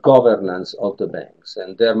internal governance of the banks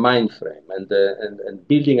and their mind frame and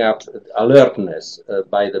building up alertness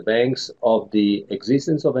by the banks of the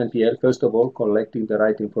existence of NPL, first of all, collecting the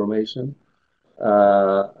right information,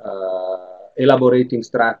 elaborating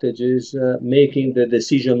strategies, making the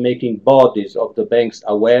decision-making bodies of the banks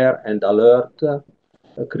aware and alert,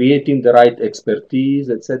 creating the right expertise,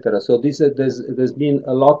 etc. So there's been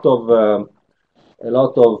a lot of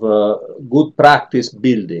good practice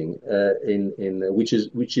building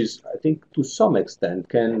which is I think to some extent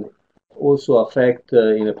can also affect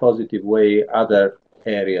in a positive way other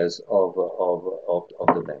areas of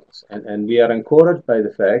the banks, and we are encouraged by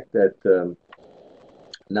the fact that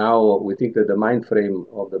now we think that the mind frame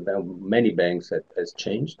of many banks has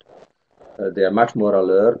changed. They are much more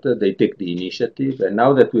alert, they take the initiative, and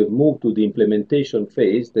now that we've moved to the implementation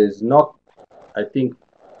phase, there's not, I think,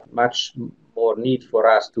 much more need for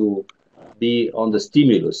us to be on the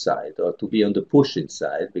stimulus side or to be on the pushing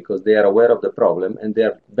side, because they are aware of the problem and they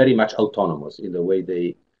are very much autonomous in the way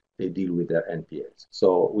they deal with their NPLs.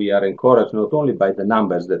 So we are encouraged not only by the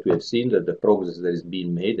numbers that we have seen, that the progress that is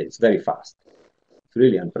being made, it's very fast. It's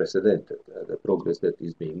really unprecedented, the progress that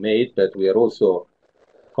is being made, but we are also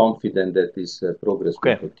confident that this progress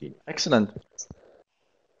will continue. Excellent.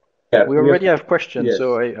 Yeah, we already have questions, yes.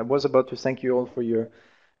 so I was about to thank you all for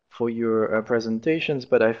your presentations,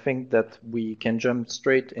 but I think that we can jump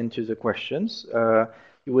straight into the questions.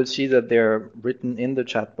 You will see that they're written in the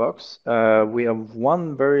chat box. We have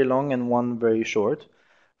one very long and one very short.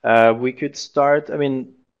 We could start. I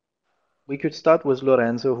mean, we could start with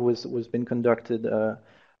Lorenzo, who's been conducted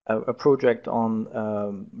a project on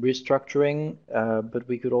restructuring, but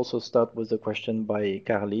we could also start with a question by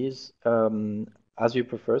Carlise, as you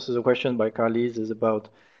prefer. So the question by Carlise is about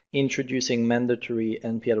introducing mandatory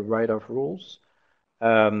NPL write-off rules.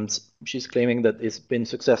 She's claiming that it's been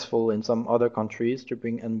successful in some other countries to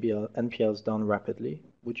bring NPLs down rapidly.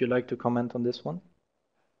 Would you like to comment on this one?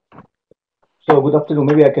 So good afternoon.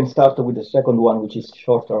 Maybe I can start with the second one, which is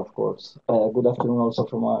shorter, of course. Good afternoon also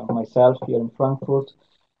from myself here in Frankfurt.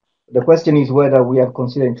 The question is whether we have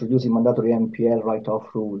considered introducing mandatory NPL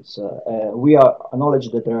write-off rules. We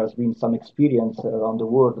acknowledge that there has been some experience around the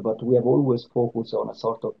world, but we have always focused on a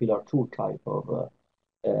sort of Pillar 2 type of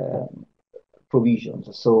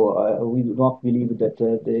provisions. So we do not believe that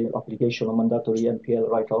the application of mandatory NPL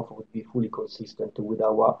write-off would be fully consistent with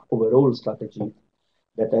our overall strategy,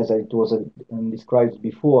 that, as it was described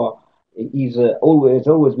before, is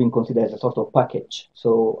always been considered as a sort of package.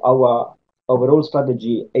 So our overall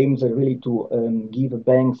strategy aims really to give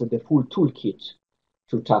banks the full toolkit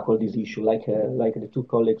to tackle this issue, like the two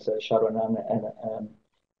colleagues, Sharon and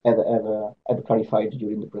have clarified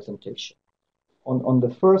during the presentation. On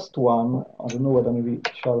the first one, I don't know whether maybe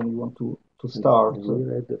Sharon, you want to start. Can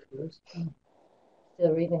you read the first?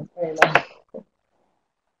 Still reading very long.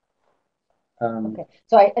 Okay.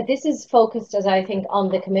 So this is focused, as I think, on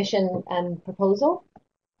the Commission proposal.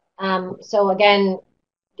 So again,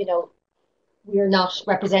 you know, we're not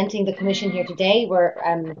representing the Commission here today. We're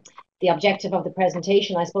the objective of the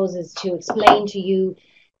presentation, I suppose, is to explain to you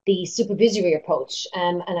the supervisory approach.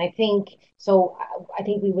 And I think so. I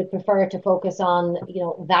think we would prefer to focus on, you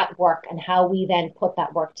know, that work and how we then put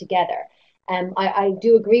that work together. I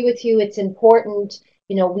do agree with you. It's important.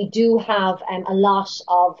 You know, we do have a lot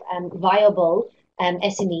of viable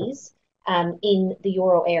SMEs in the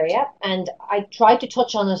euro area, and I tried to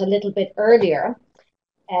touch on it a little bit earlier.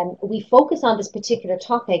 We focus on this particular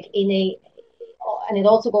topic and it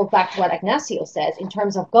also goes back to what Ignazio says in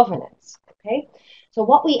terms of governance. Okay, so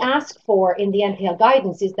what we ask for in the NPL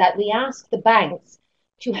guidance is that we ask the banks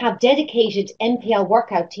to have dedicated NPL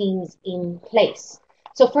workout teams in place.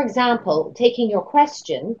 So, for example, taking your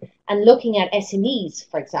question and looking at SMEs,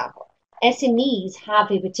 for example, SMEs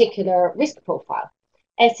have a particular risk profile.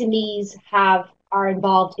 SMEs are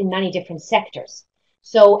involved in many different sectors.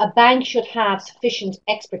 So a bank should have sufficient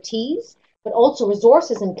expertise, but also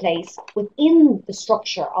resources in place within the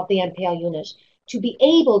structure of the NPL unit to be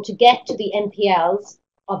able to get to the NPLs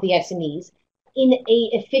of the SMEs in an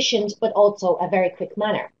efficient, but also a very quick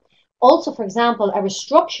manner. Also, for example, a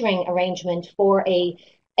restructuring arrangement for a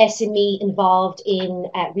SME involved in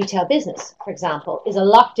retail business, for example, is a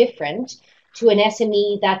lot different to an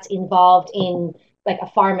SME that's involved in like a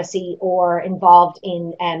pharmacy or involved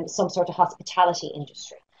in some sort of hospitality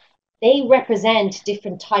industry. They represent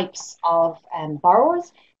different types of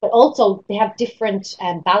borrowers, but also they have different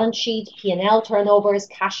balance sheet, P&L turnovers,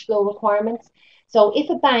 cash flow requirements. So if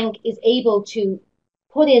a bank is able to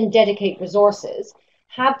put in dedicated resources,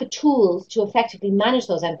 have the tools to effectively manage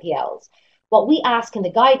those NPLs, What we ask in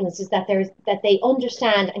the guidance is that they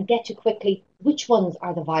understand and get to quickly which ones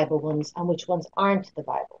are the viable ones and which ones aren't the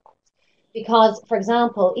viable ones. Because, for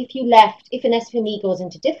example, if an SME goes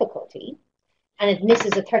into difficulty and it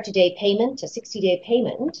misses a 30-day payment, a 60-day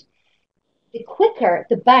payment, the quicker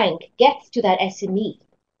the bank gets to that SME,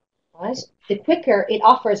 right, the quicker it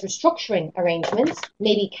offers restructuring arrangements,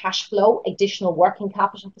 maybe cash flow, additional working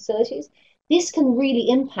capital facilities. This can really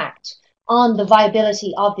impact on the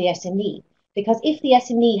viability of the SME, because if the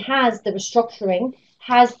SME has the restructuring,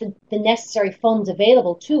 has the necessary funds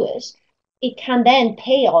available to it, it can then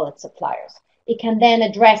pay all its suppliers. It can then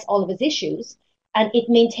address all of its issues, and it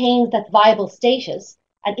maintains that viable status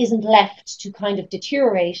and isn't left to kind of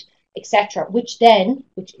deteriorate, etc., which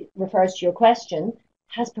refers to your question,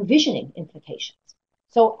 has provisioning implications.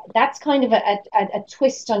 So that's kind of a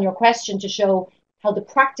twist on your question to show how the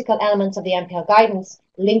practical elements of the NPL guidance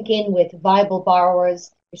link in with viable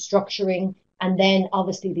borrowers, restructuring, and then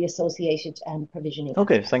obviously the associated provisioning.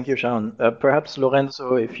 Okay, thank you, Sharon. Perhaps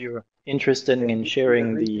Lorenzo, if you're interested in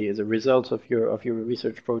sharing the results of your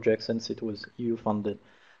research project, since it was EU funded,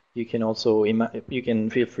 you can also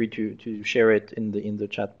feel free to share it in the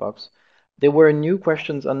chat box. There were new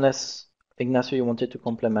questions, unless Ignazio, you wanted to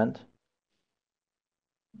complement.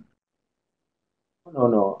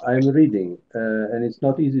 No, I'm reading, and it's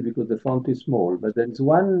not easy because the font is small. But there's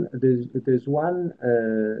one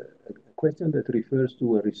question that refers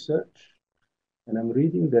to a research, and I'm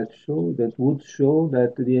reading that would show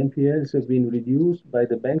that the NPLs have been reduced by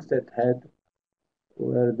the banks that had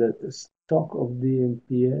where the stock of the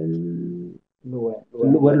NPL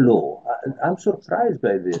were low. I'm surprised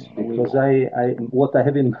by this because what I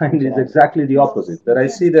have in mind is exactly the opposite. But I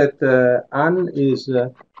see that Anne is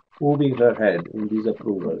moving her head in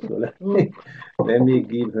disapproval. So let me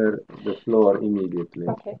give her the floor immediately.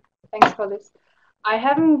 Okay, thanks for this. I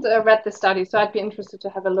haven't read the study, so I'd be interested to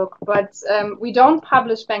have a look. But we don't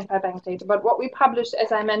publish bank-by-bank data. But what we publish,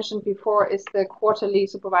 as I mentioned before, is the quarterly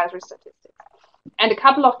supervisory statistics. And a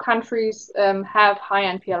couple of countries have high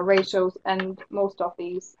NPL ratios, and most of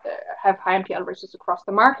these have high NPL ratios across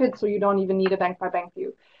the market, so you don't even need a bank-by-bank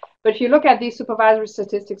view. But if you look at these supervisory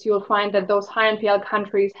statistics, you'll find that those high NPL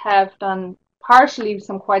countries have done partially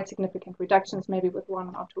some quite significant reductions, maybe with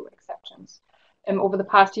one or two exceptions, over the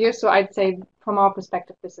past year. So I'd say, from our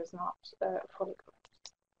perspective, this is not fully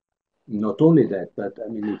correct. Not only that, but I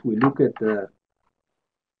mean, if we look at the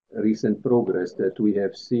recent progress that we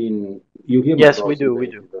have seen, you hear me? Yes, we do.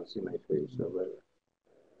 You don't see my face. So,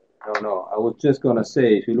 no. I was just going to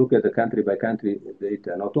say, if you look at the country-by-country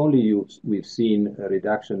data, not only we've seen a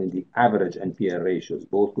reduction in the average NPL ratios,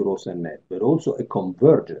 both gross and net, but also a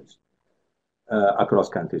convergence across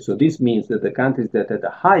countries. So this means that the countries that had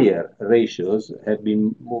the higher ratios have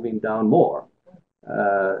been moving down more.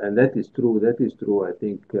 And that is true, I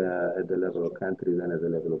think, at the level of countries and at the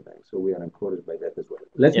level of banks. So we are encouraged by that as well.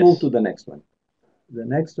 Let's move to the next one. The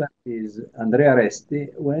next one is Andrea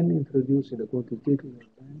Resti. When introducing the quantitative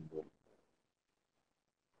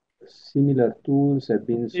similar tools have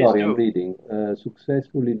been, I'm reading,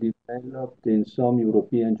 successfully developed in some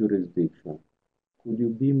European jurisdictions. Could you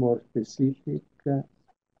be more specific on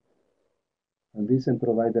this and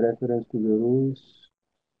provide a reference to the rules?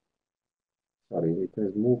 Sorry, it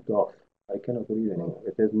has moved off. I cannot read anymore.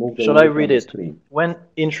 It has moved. Shall I read it? When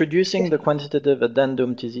introducing the quantitative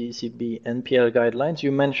addendum to the ECB NPL guidelines,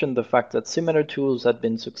 you mentioned the fact that similar tools had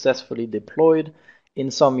been successfully deployed in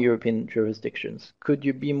some European jurisdictions. Could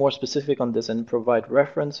you be more specific on this and provide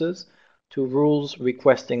references to rules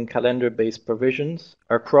requesting calendar-based provisions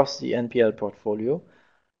across the NPL portfolio,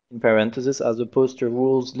 in parentheses, as opposed to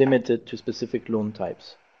rules limited to specific loan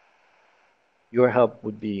types? Your help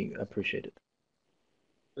would be appreciated.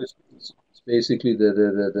 It's basically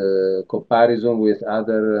the comparison with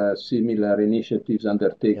other similar initiatives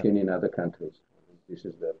undertaken in other countries. This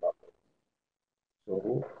is the buffer.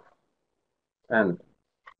 So, and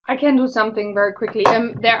I can do something very quickly.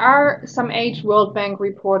 There are some World Bank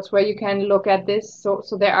reports where you can look at this. So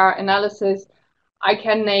there are analyses. I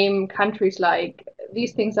can name countries like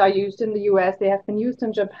these things are used in the US. They have been used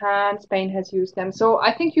in Japan. Spain has used them. So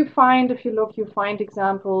I think if you look, you find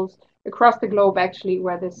examples across the globe actually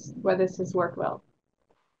where this has worked well.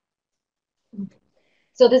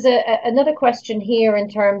 So there's another question here in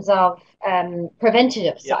terms of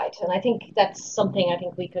preventative side, and I think that's something I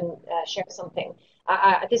think we can share something.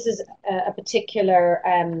 This is a particular.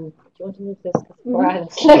 Do you want to move this?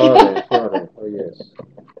 Sorry. Oh yes.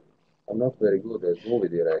 I'm not very good at movie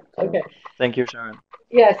direct. Okay. Thank you, Sharon.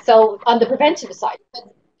 Yeah. So on the preventative side,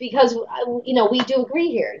 because we do agree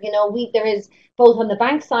here. There is both on the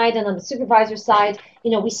bank side and on the supervisor side.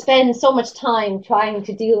 We spend so much time trying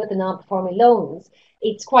to deal with the non-performing loans.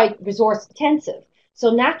 It's quite resource intensive. So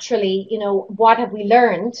naturally, what have we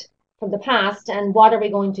learned from the past, and what are we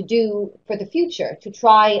going to do for the future to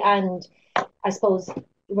try and, I suppose,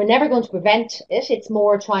 we're never going to prevent it. It's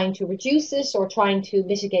more trying to reduce it or trying to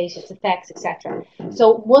mitigate its effects, etc.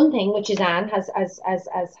 So one thing which is Anne has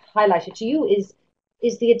highlighted to you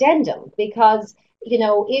is the addendum, because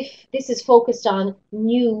if this is focused on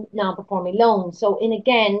new non-performing loans, so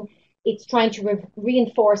again it's trying to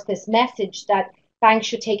reinforce this message that banks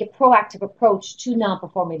should take a proactive approach to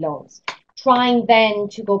non-performing loans, trying then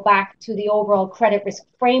to go back to the overall credit risk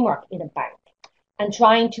framework in a bank and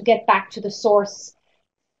trying to get back to the source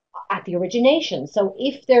at the origination. So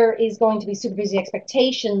if there is going to be supervisory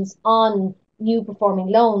expectations on new performing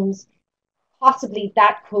loans, possibly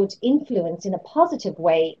that could influence in a positive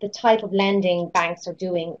way the type of lending banks are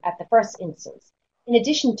doing at the first instance. In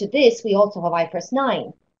addition to this, we also have IFRS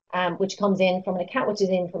 9, which comes in from an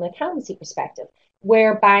accountancy perspective,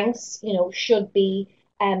 where banks, should be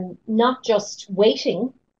not just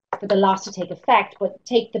waiting for the loss to take effect, but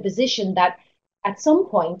take the position that at some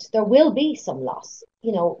point there will be some loss.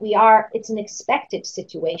 It's an expected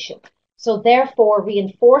situation. So therefore,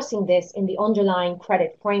 reinforcing this in the underlying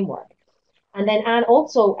credit framework. And then Anne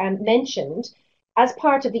also mentioned, as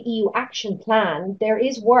part of the EU Action Plan, there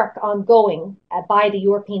is work ongoing by the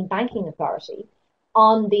European Banking Authority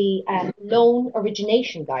on the loan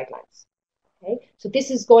origination guidelines. Okay, so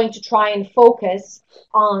this is going to try and focus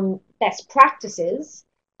on best practices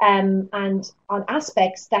and on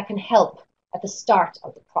aspects that can help at the start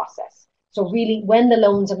of the process. So really, when the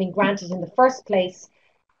loans are being granted in the first place,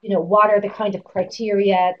 what are the kind of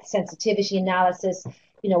criteria, the sensitivity analysis,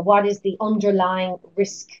 what is the underlying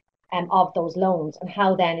risk of those loans, and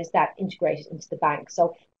how then is that integrated into the bank?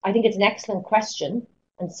 So I think it's an excellent question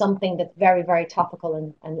and something that's very, very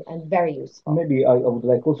topical and very useful. Maybe I would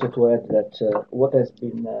like also to add that what has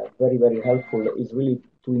been very, very helpful is really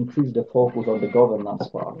to increase the focus on the governance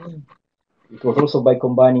part. It was also by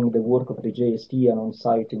combining the work of the JST and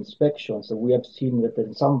on-site inspections. So we have seen that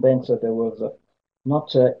in some banks there was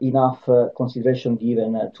not enough consideration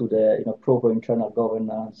given to the proper internal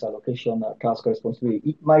governance, allocation, task responsibility.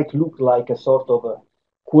 It might look like a sort of a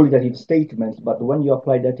qualitative statement, but when you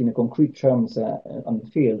apply that in a concrete terms on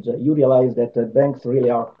the field, you realize that banks really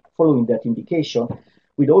are following that indication.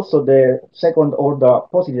 With also the second order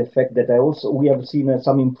positive effect that we have seen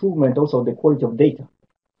some improvement also of the quality of data.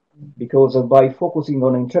 Because by focusing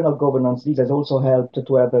on internal governance, this has also helped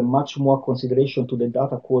to have a much more consideration to the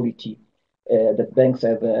data quality that banks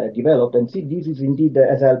have developed. And see, this is indeed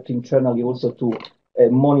has helped internally also to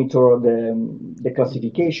monitor the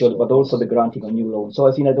classification, but also the granting of new loans. So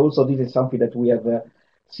I think that also this is something that we have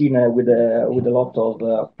seen with a lot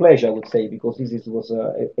of pleasure, I would say, because this was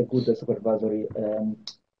a good supervisory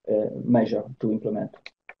measure to implement.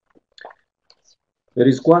 There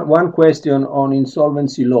is one question on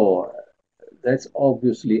insolvency law. That's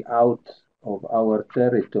obviously out of our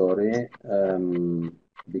territory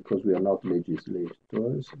because we are not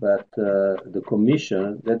legislators, but the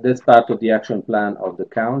Commission, that's part of the action plan of the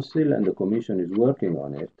Council, and the Commission is working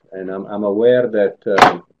on it. And I'm aware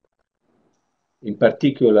that in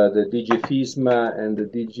particular the DG FISMA and the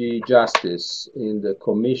DG Justice in the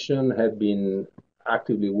Commission have been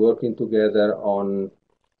actively working together on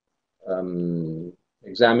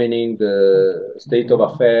examining the state of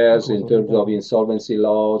affairs in terms of insolvency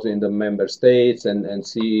laws in the member states and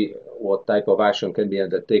see what type of action can be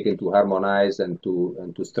undertaken to harmonize and to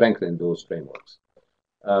strengthen those frameworks.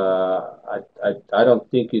 I don't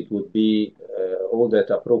think it would be all that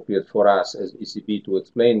appropriate for us as ECB to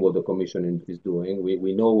explain what the Commission is doing.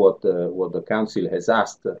 We know what the Council has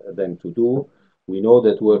asked them to do. We know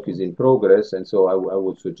that work is in progress, and so I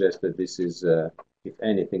would suggest that this is if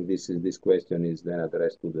anything, this question is then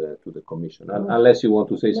addressed to the Commission, unless you want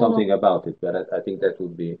to say something about it. But I think that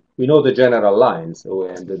would be. We know the general lines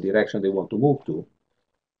and the direction they want to move to,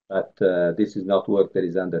 but this is not work that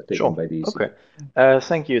is undertaken by the ECB. Okay,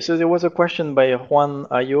 thank you. So there was a question by Juan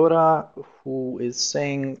Ayora who is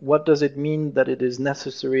saying, what does it mean that it is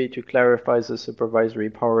necessary to clarify the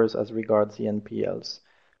supervisory powers as regards the NPLs?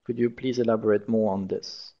 Could you please elaborate more on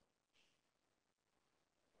this?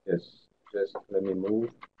 Yes. Just let me move.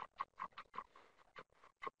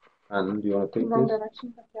 And do you want to take this?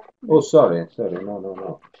 Direction, yeah. Oh, sorry.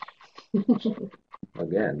 No.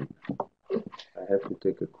 Again, I have to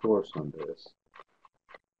take a course on this.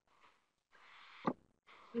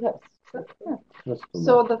 Yes.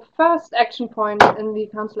 So the first action point in the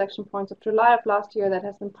Council action points of July of last year that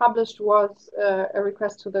has been published was a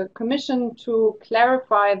request to the Commission to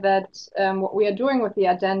clarify that what we are doing with the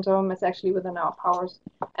addendum is actually within our powers,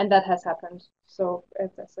 and that has happened. So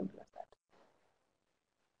it's as simple as that.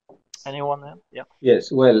 Anyone there? Yeah.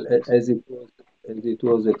 Yes, well, as it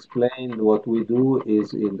was explained, what we do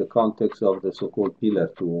is in the context of the so-called Pillar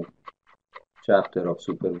 2 chapter of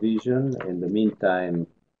supervision. In the meantime,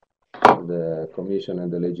 the Commission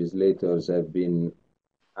and the legislators have been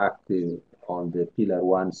active on the Pillar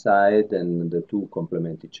 1 side, and the two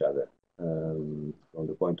complement each other from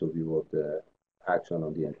the point of view of the action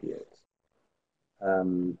on the NPLs.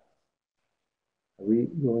 Are we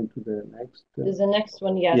going to the next? There's the next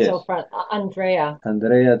one, yeah. Yes. So for Andrea.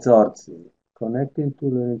 Andrea Zorzi, connecting to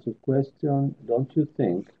Lorenzo's question, don't you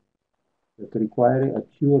think that requiring a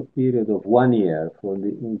cure period of 1 year for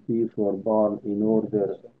the NP forborne in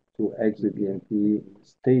order to exit the NP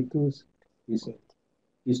status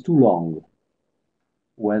is too long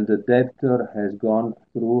when the debtor has gone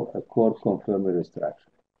through a court-confirmed restructuring?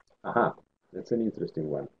 Aha, that's an interesting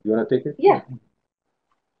one. You want to take it? Yeah.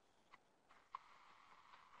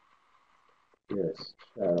 Yes.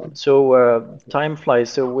 Sharon. So time flies,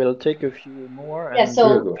 so we'll take a few more. Yeah, And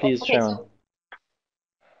so please, okay, Sharon.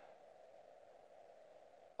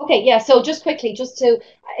 Okay, yeah, so just quickly, it's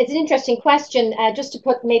an interesting question, just to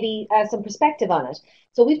put maybe some perspective on it.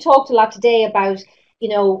 So we've talked a lot today about,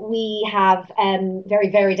 we have very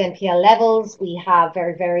varied NPL levels, we have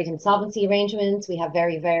very varied insolvency arrangements, we have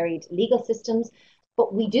very varied legal systems,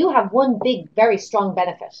 but we do have one big, very strong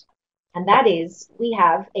benefit, and that is we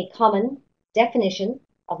have a common definition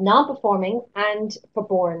of non-performing and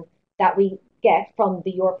forborne that we get from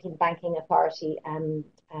the European Banking Authority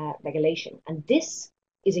regulation. And this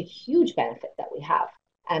is a huge benefit that we have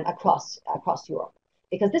across Europe,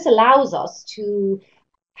 because this allows us to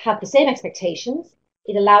have the same expectations.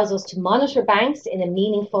 It allows us to monitor banks in a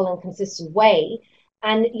meaningful and consistent way.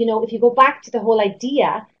 And, if you go back to the whole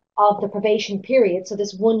idea of the probation period, so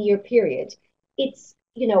this 1 year period, it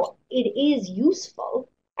is useful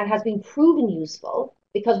and has been proven useful,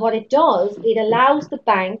 because what it does, it allows the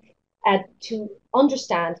bank to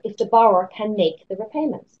understand if the borrower can make the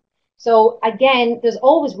repayments. So again, there's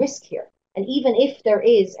always risk here. And even if there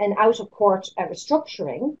is an out-of-court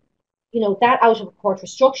restructuring, that out-of-court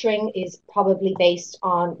restructuring is probably based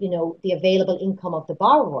on, the available income of the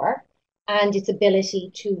borrower and its ability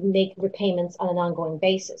to make repayments on an ongoing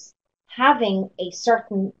basis. Having a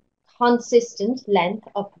certain consistent length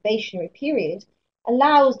of probationary period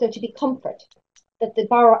allows there to be comfort that the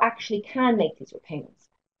borrower actually can make these repayments,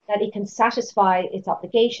 that it can satisfy its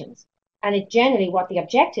obligations. And it generally, what the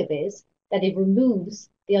objective is, that it removes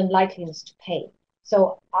the unlikeliness to pay.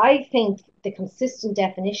 So I think the consistent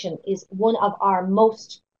definition is one of our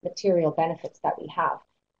most material benefits that we have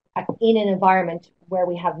in an environment where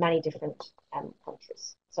we have many different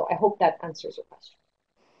countries. So I hope that answers your question.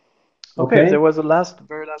 Okay, there was a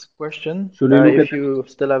very last question. If you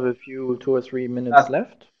still have a few 2 or 3 minutes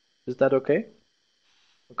left, is that okay?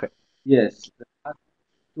 Okay. Yes.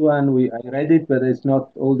 One, I read it, but it's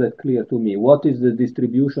not all that clear to me. What is the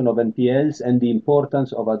distribution of NPLs and the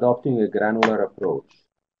importance of adopting a granular approach?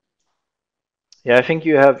 Yeah, I think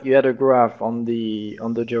you had a graph on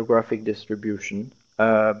the geographic distribution,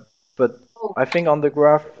 but I think on the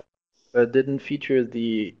graph didn't feature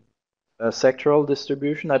the sectoral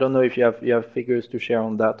distribution. I don't know if you have figures to share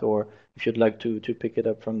on that, or if you'd like to pick it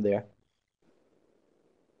up from there.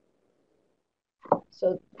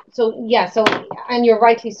 So yeah, and you're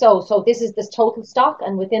rightly so. So this is this total stock,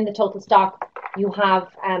 and within the total stock, you have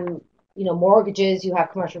mortgages, you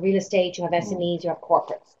have commercial real estate, you have SMEs, you have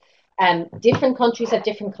corporates. Different countries have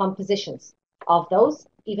different compositions of those.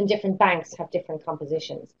 Even different banks have different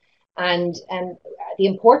compositions. And the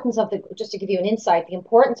importance of just to give you an insight, the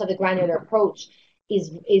importance of the granular approach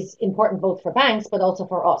is important both for banks, but also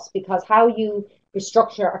for us, because how you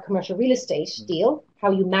restructure a commercial real estate deal,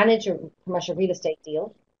 how you manage a commercial real estate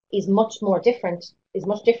deal is much different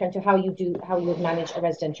to how you would manage a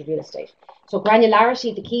residential real estate. So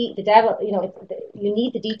granularity, you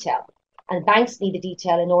need the detail, and banks need the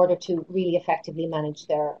detail in order to really effectively manage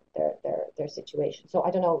their situation. So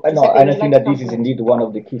I don't know. Giuseppe, and I think that this is indeed one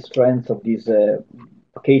of the key strengths of this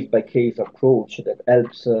case-by-case approach that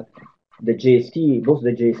helps the JST, both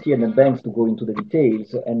the JST and the banks, to go into the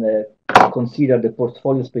details and consider the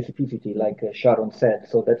portfolio specificity, like Sharon said.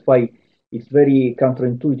 So that's why it's very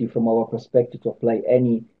counterintuitive from our perspective to apply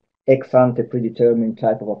any ex-ante predetermined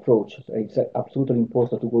type of approach. It's absolutely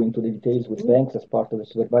important to go into the details with banks as part of the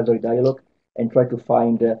supervisory dialogue and try to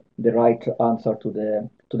find the right answer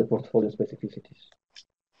to to the portfolio specificities.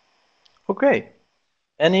 Okay.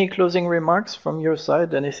 Any closing remarks from your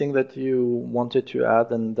side? Anything that you wanted to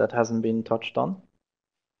add and that hasn't been touched on?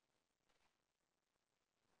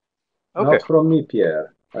 Okay. Not from me,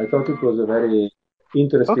 Pierre. I thought it was a very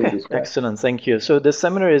interesting Okay, discussion. excellent. Thank you. So the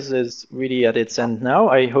seminar is really at its end now.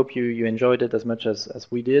 I hope you enjoyed it as much as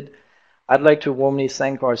we did. I'd like to warmly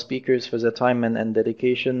thank our speakers for their time and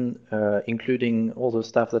dedication, including all the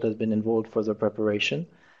staff that has been involved for the preparation.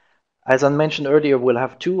 As I mentioned earlier, we'll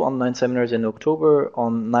have 2 online seminars in October,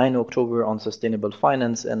 on 9 October on sustainable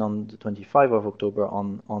finance and on the 25th of October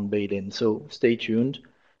on bail-in. So stay tuned.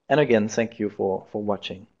 And again, thank you for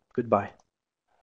watching. Goodbye.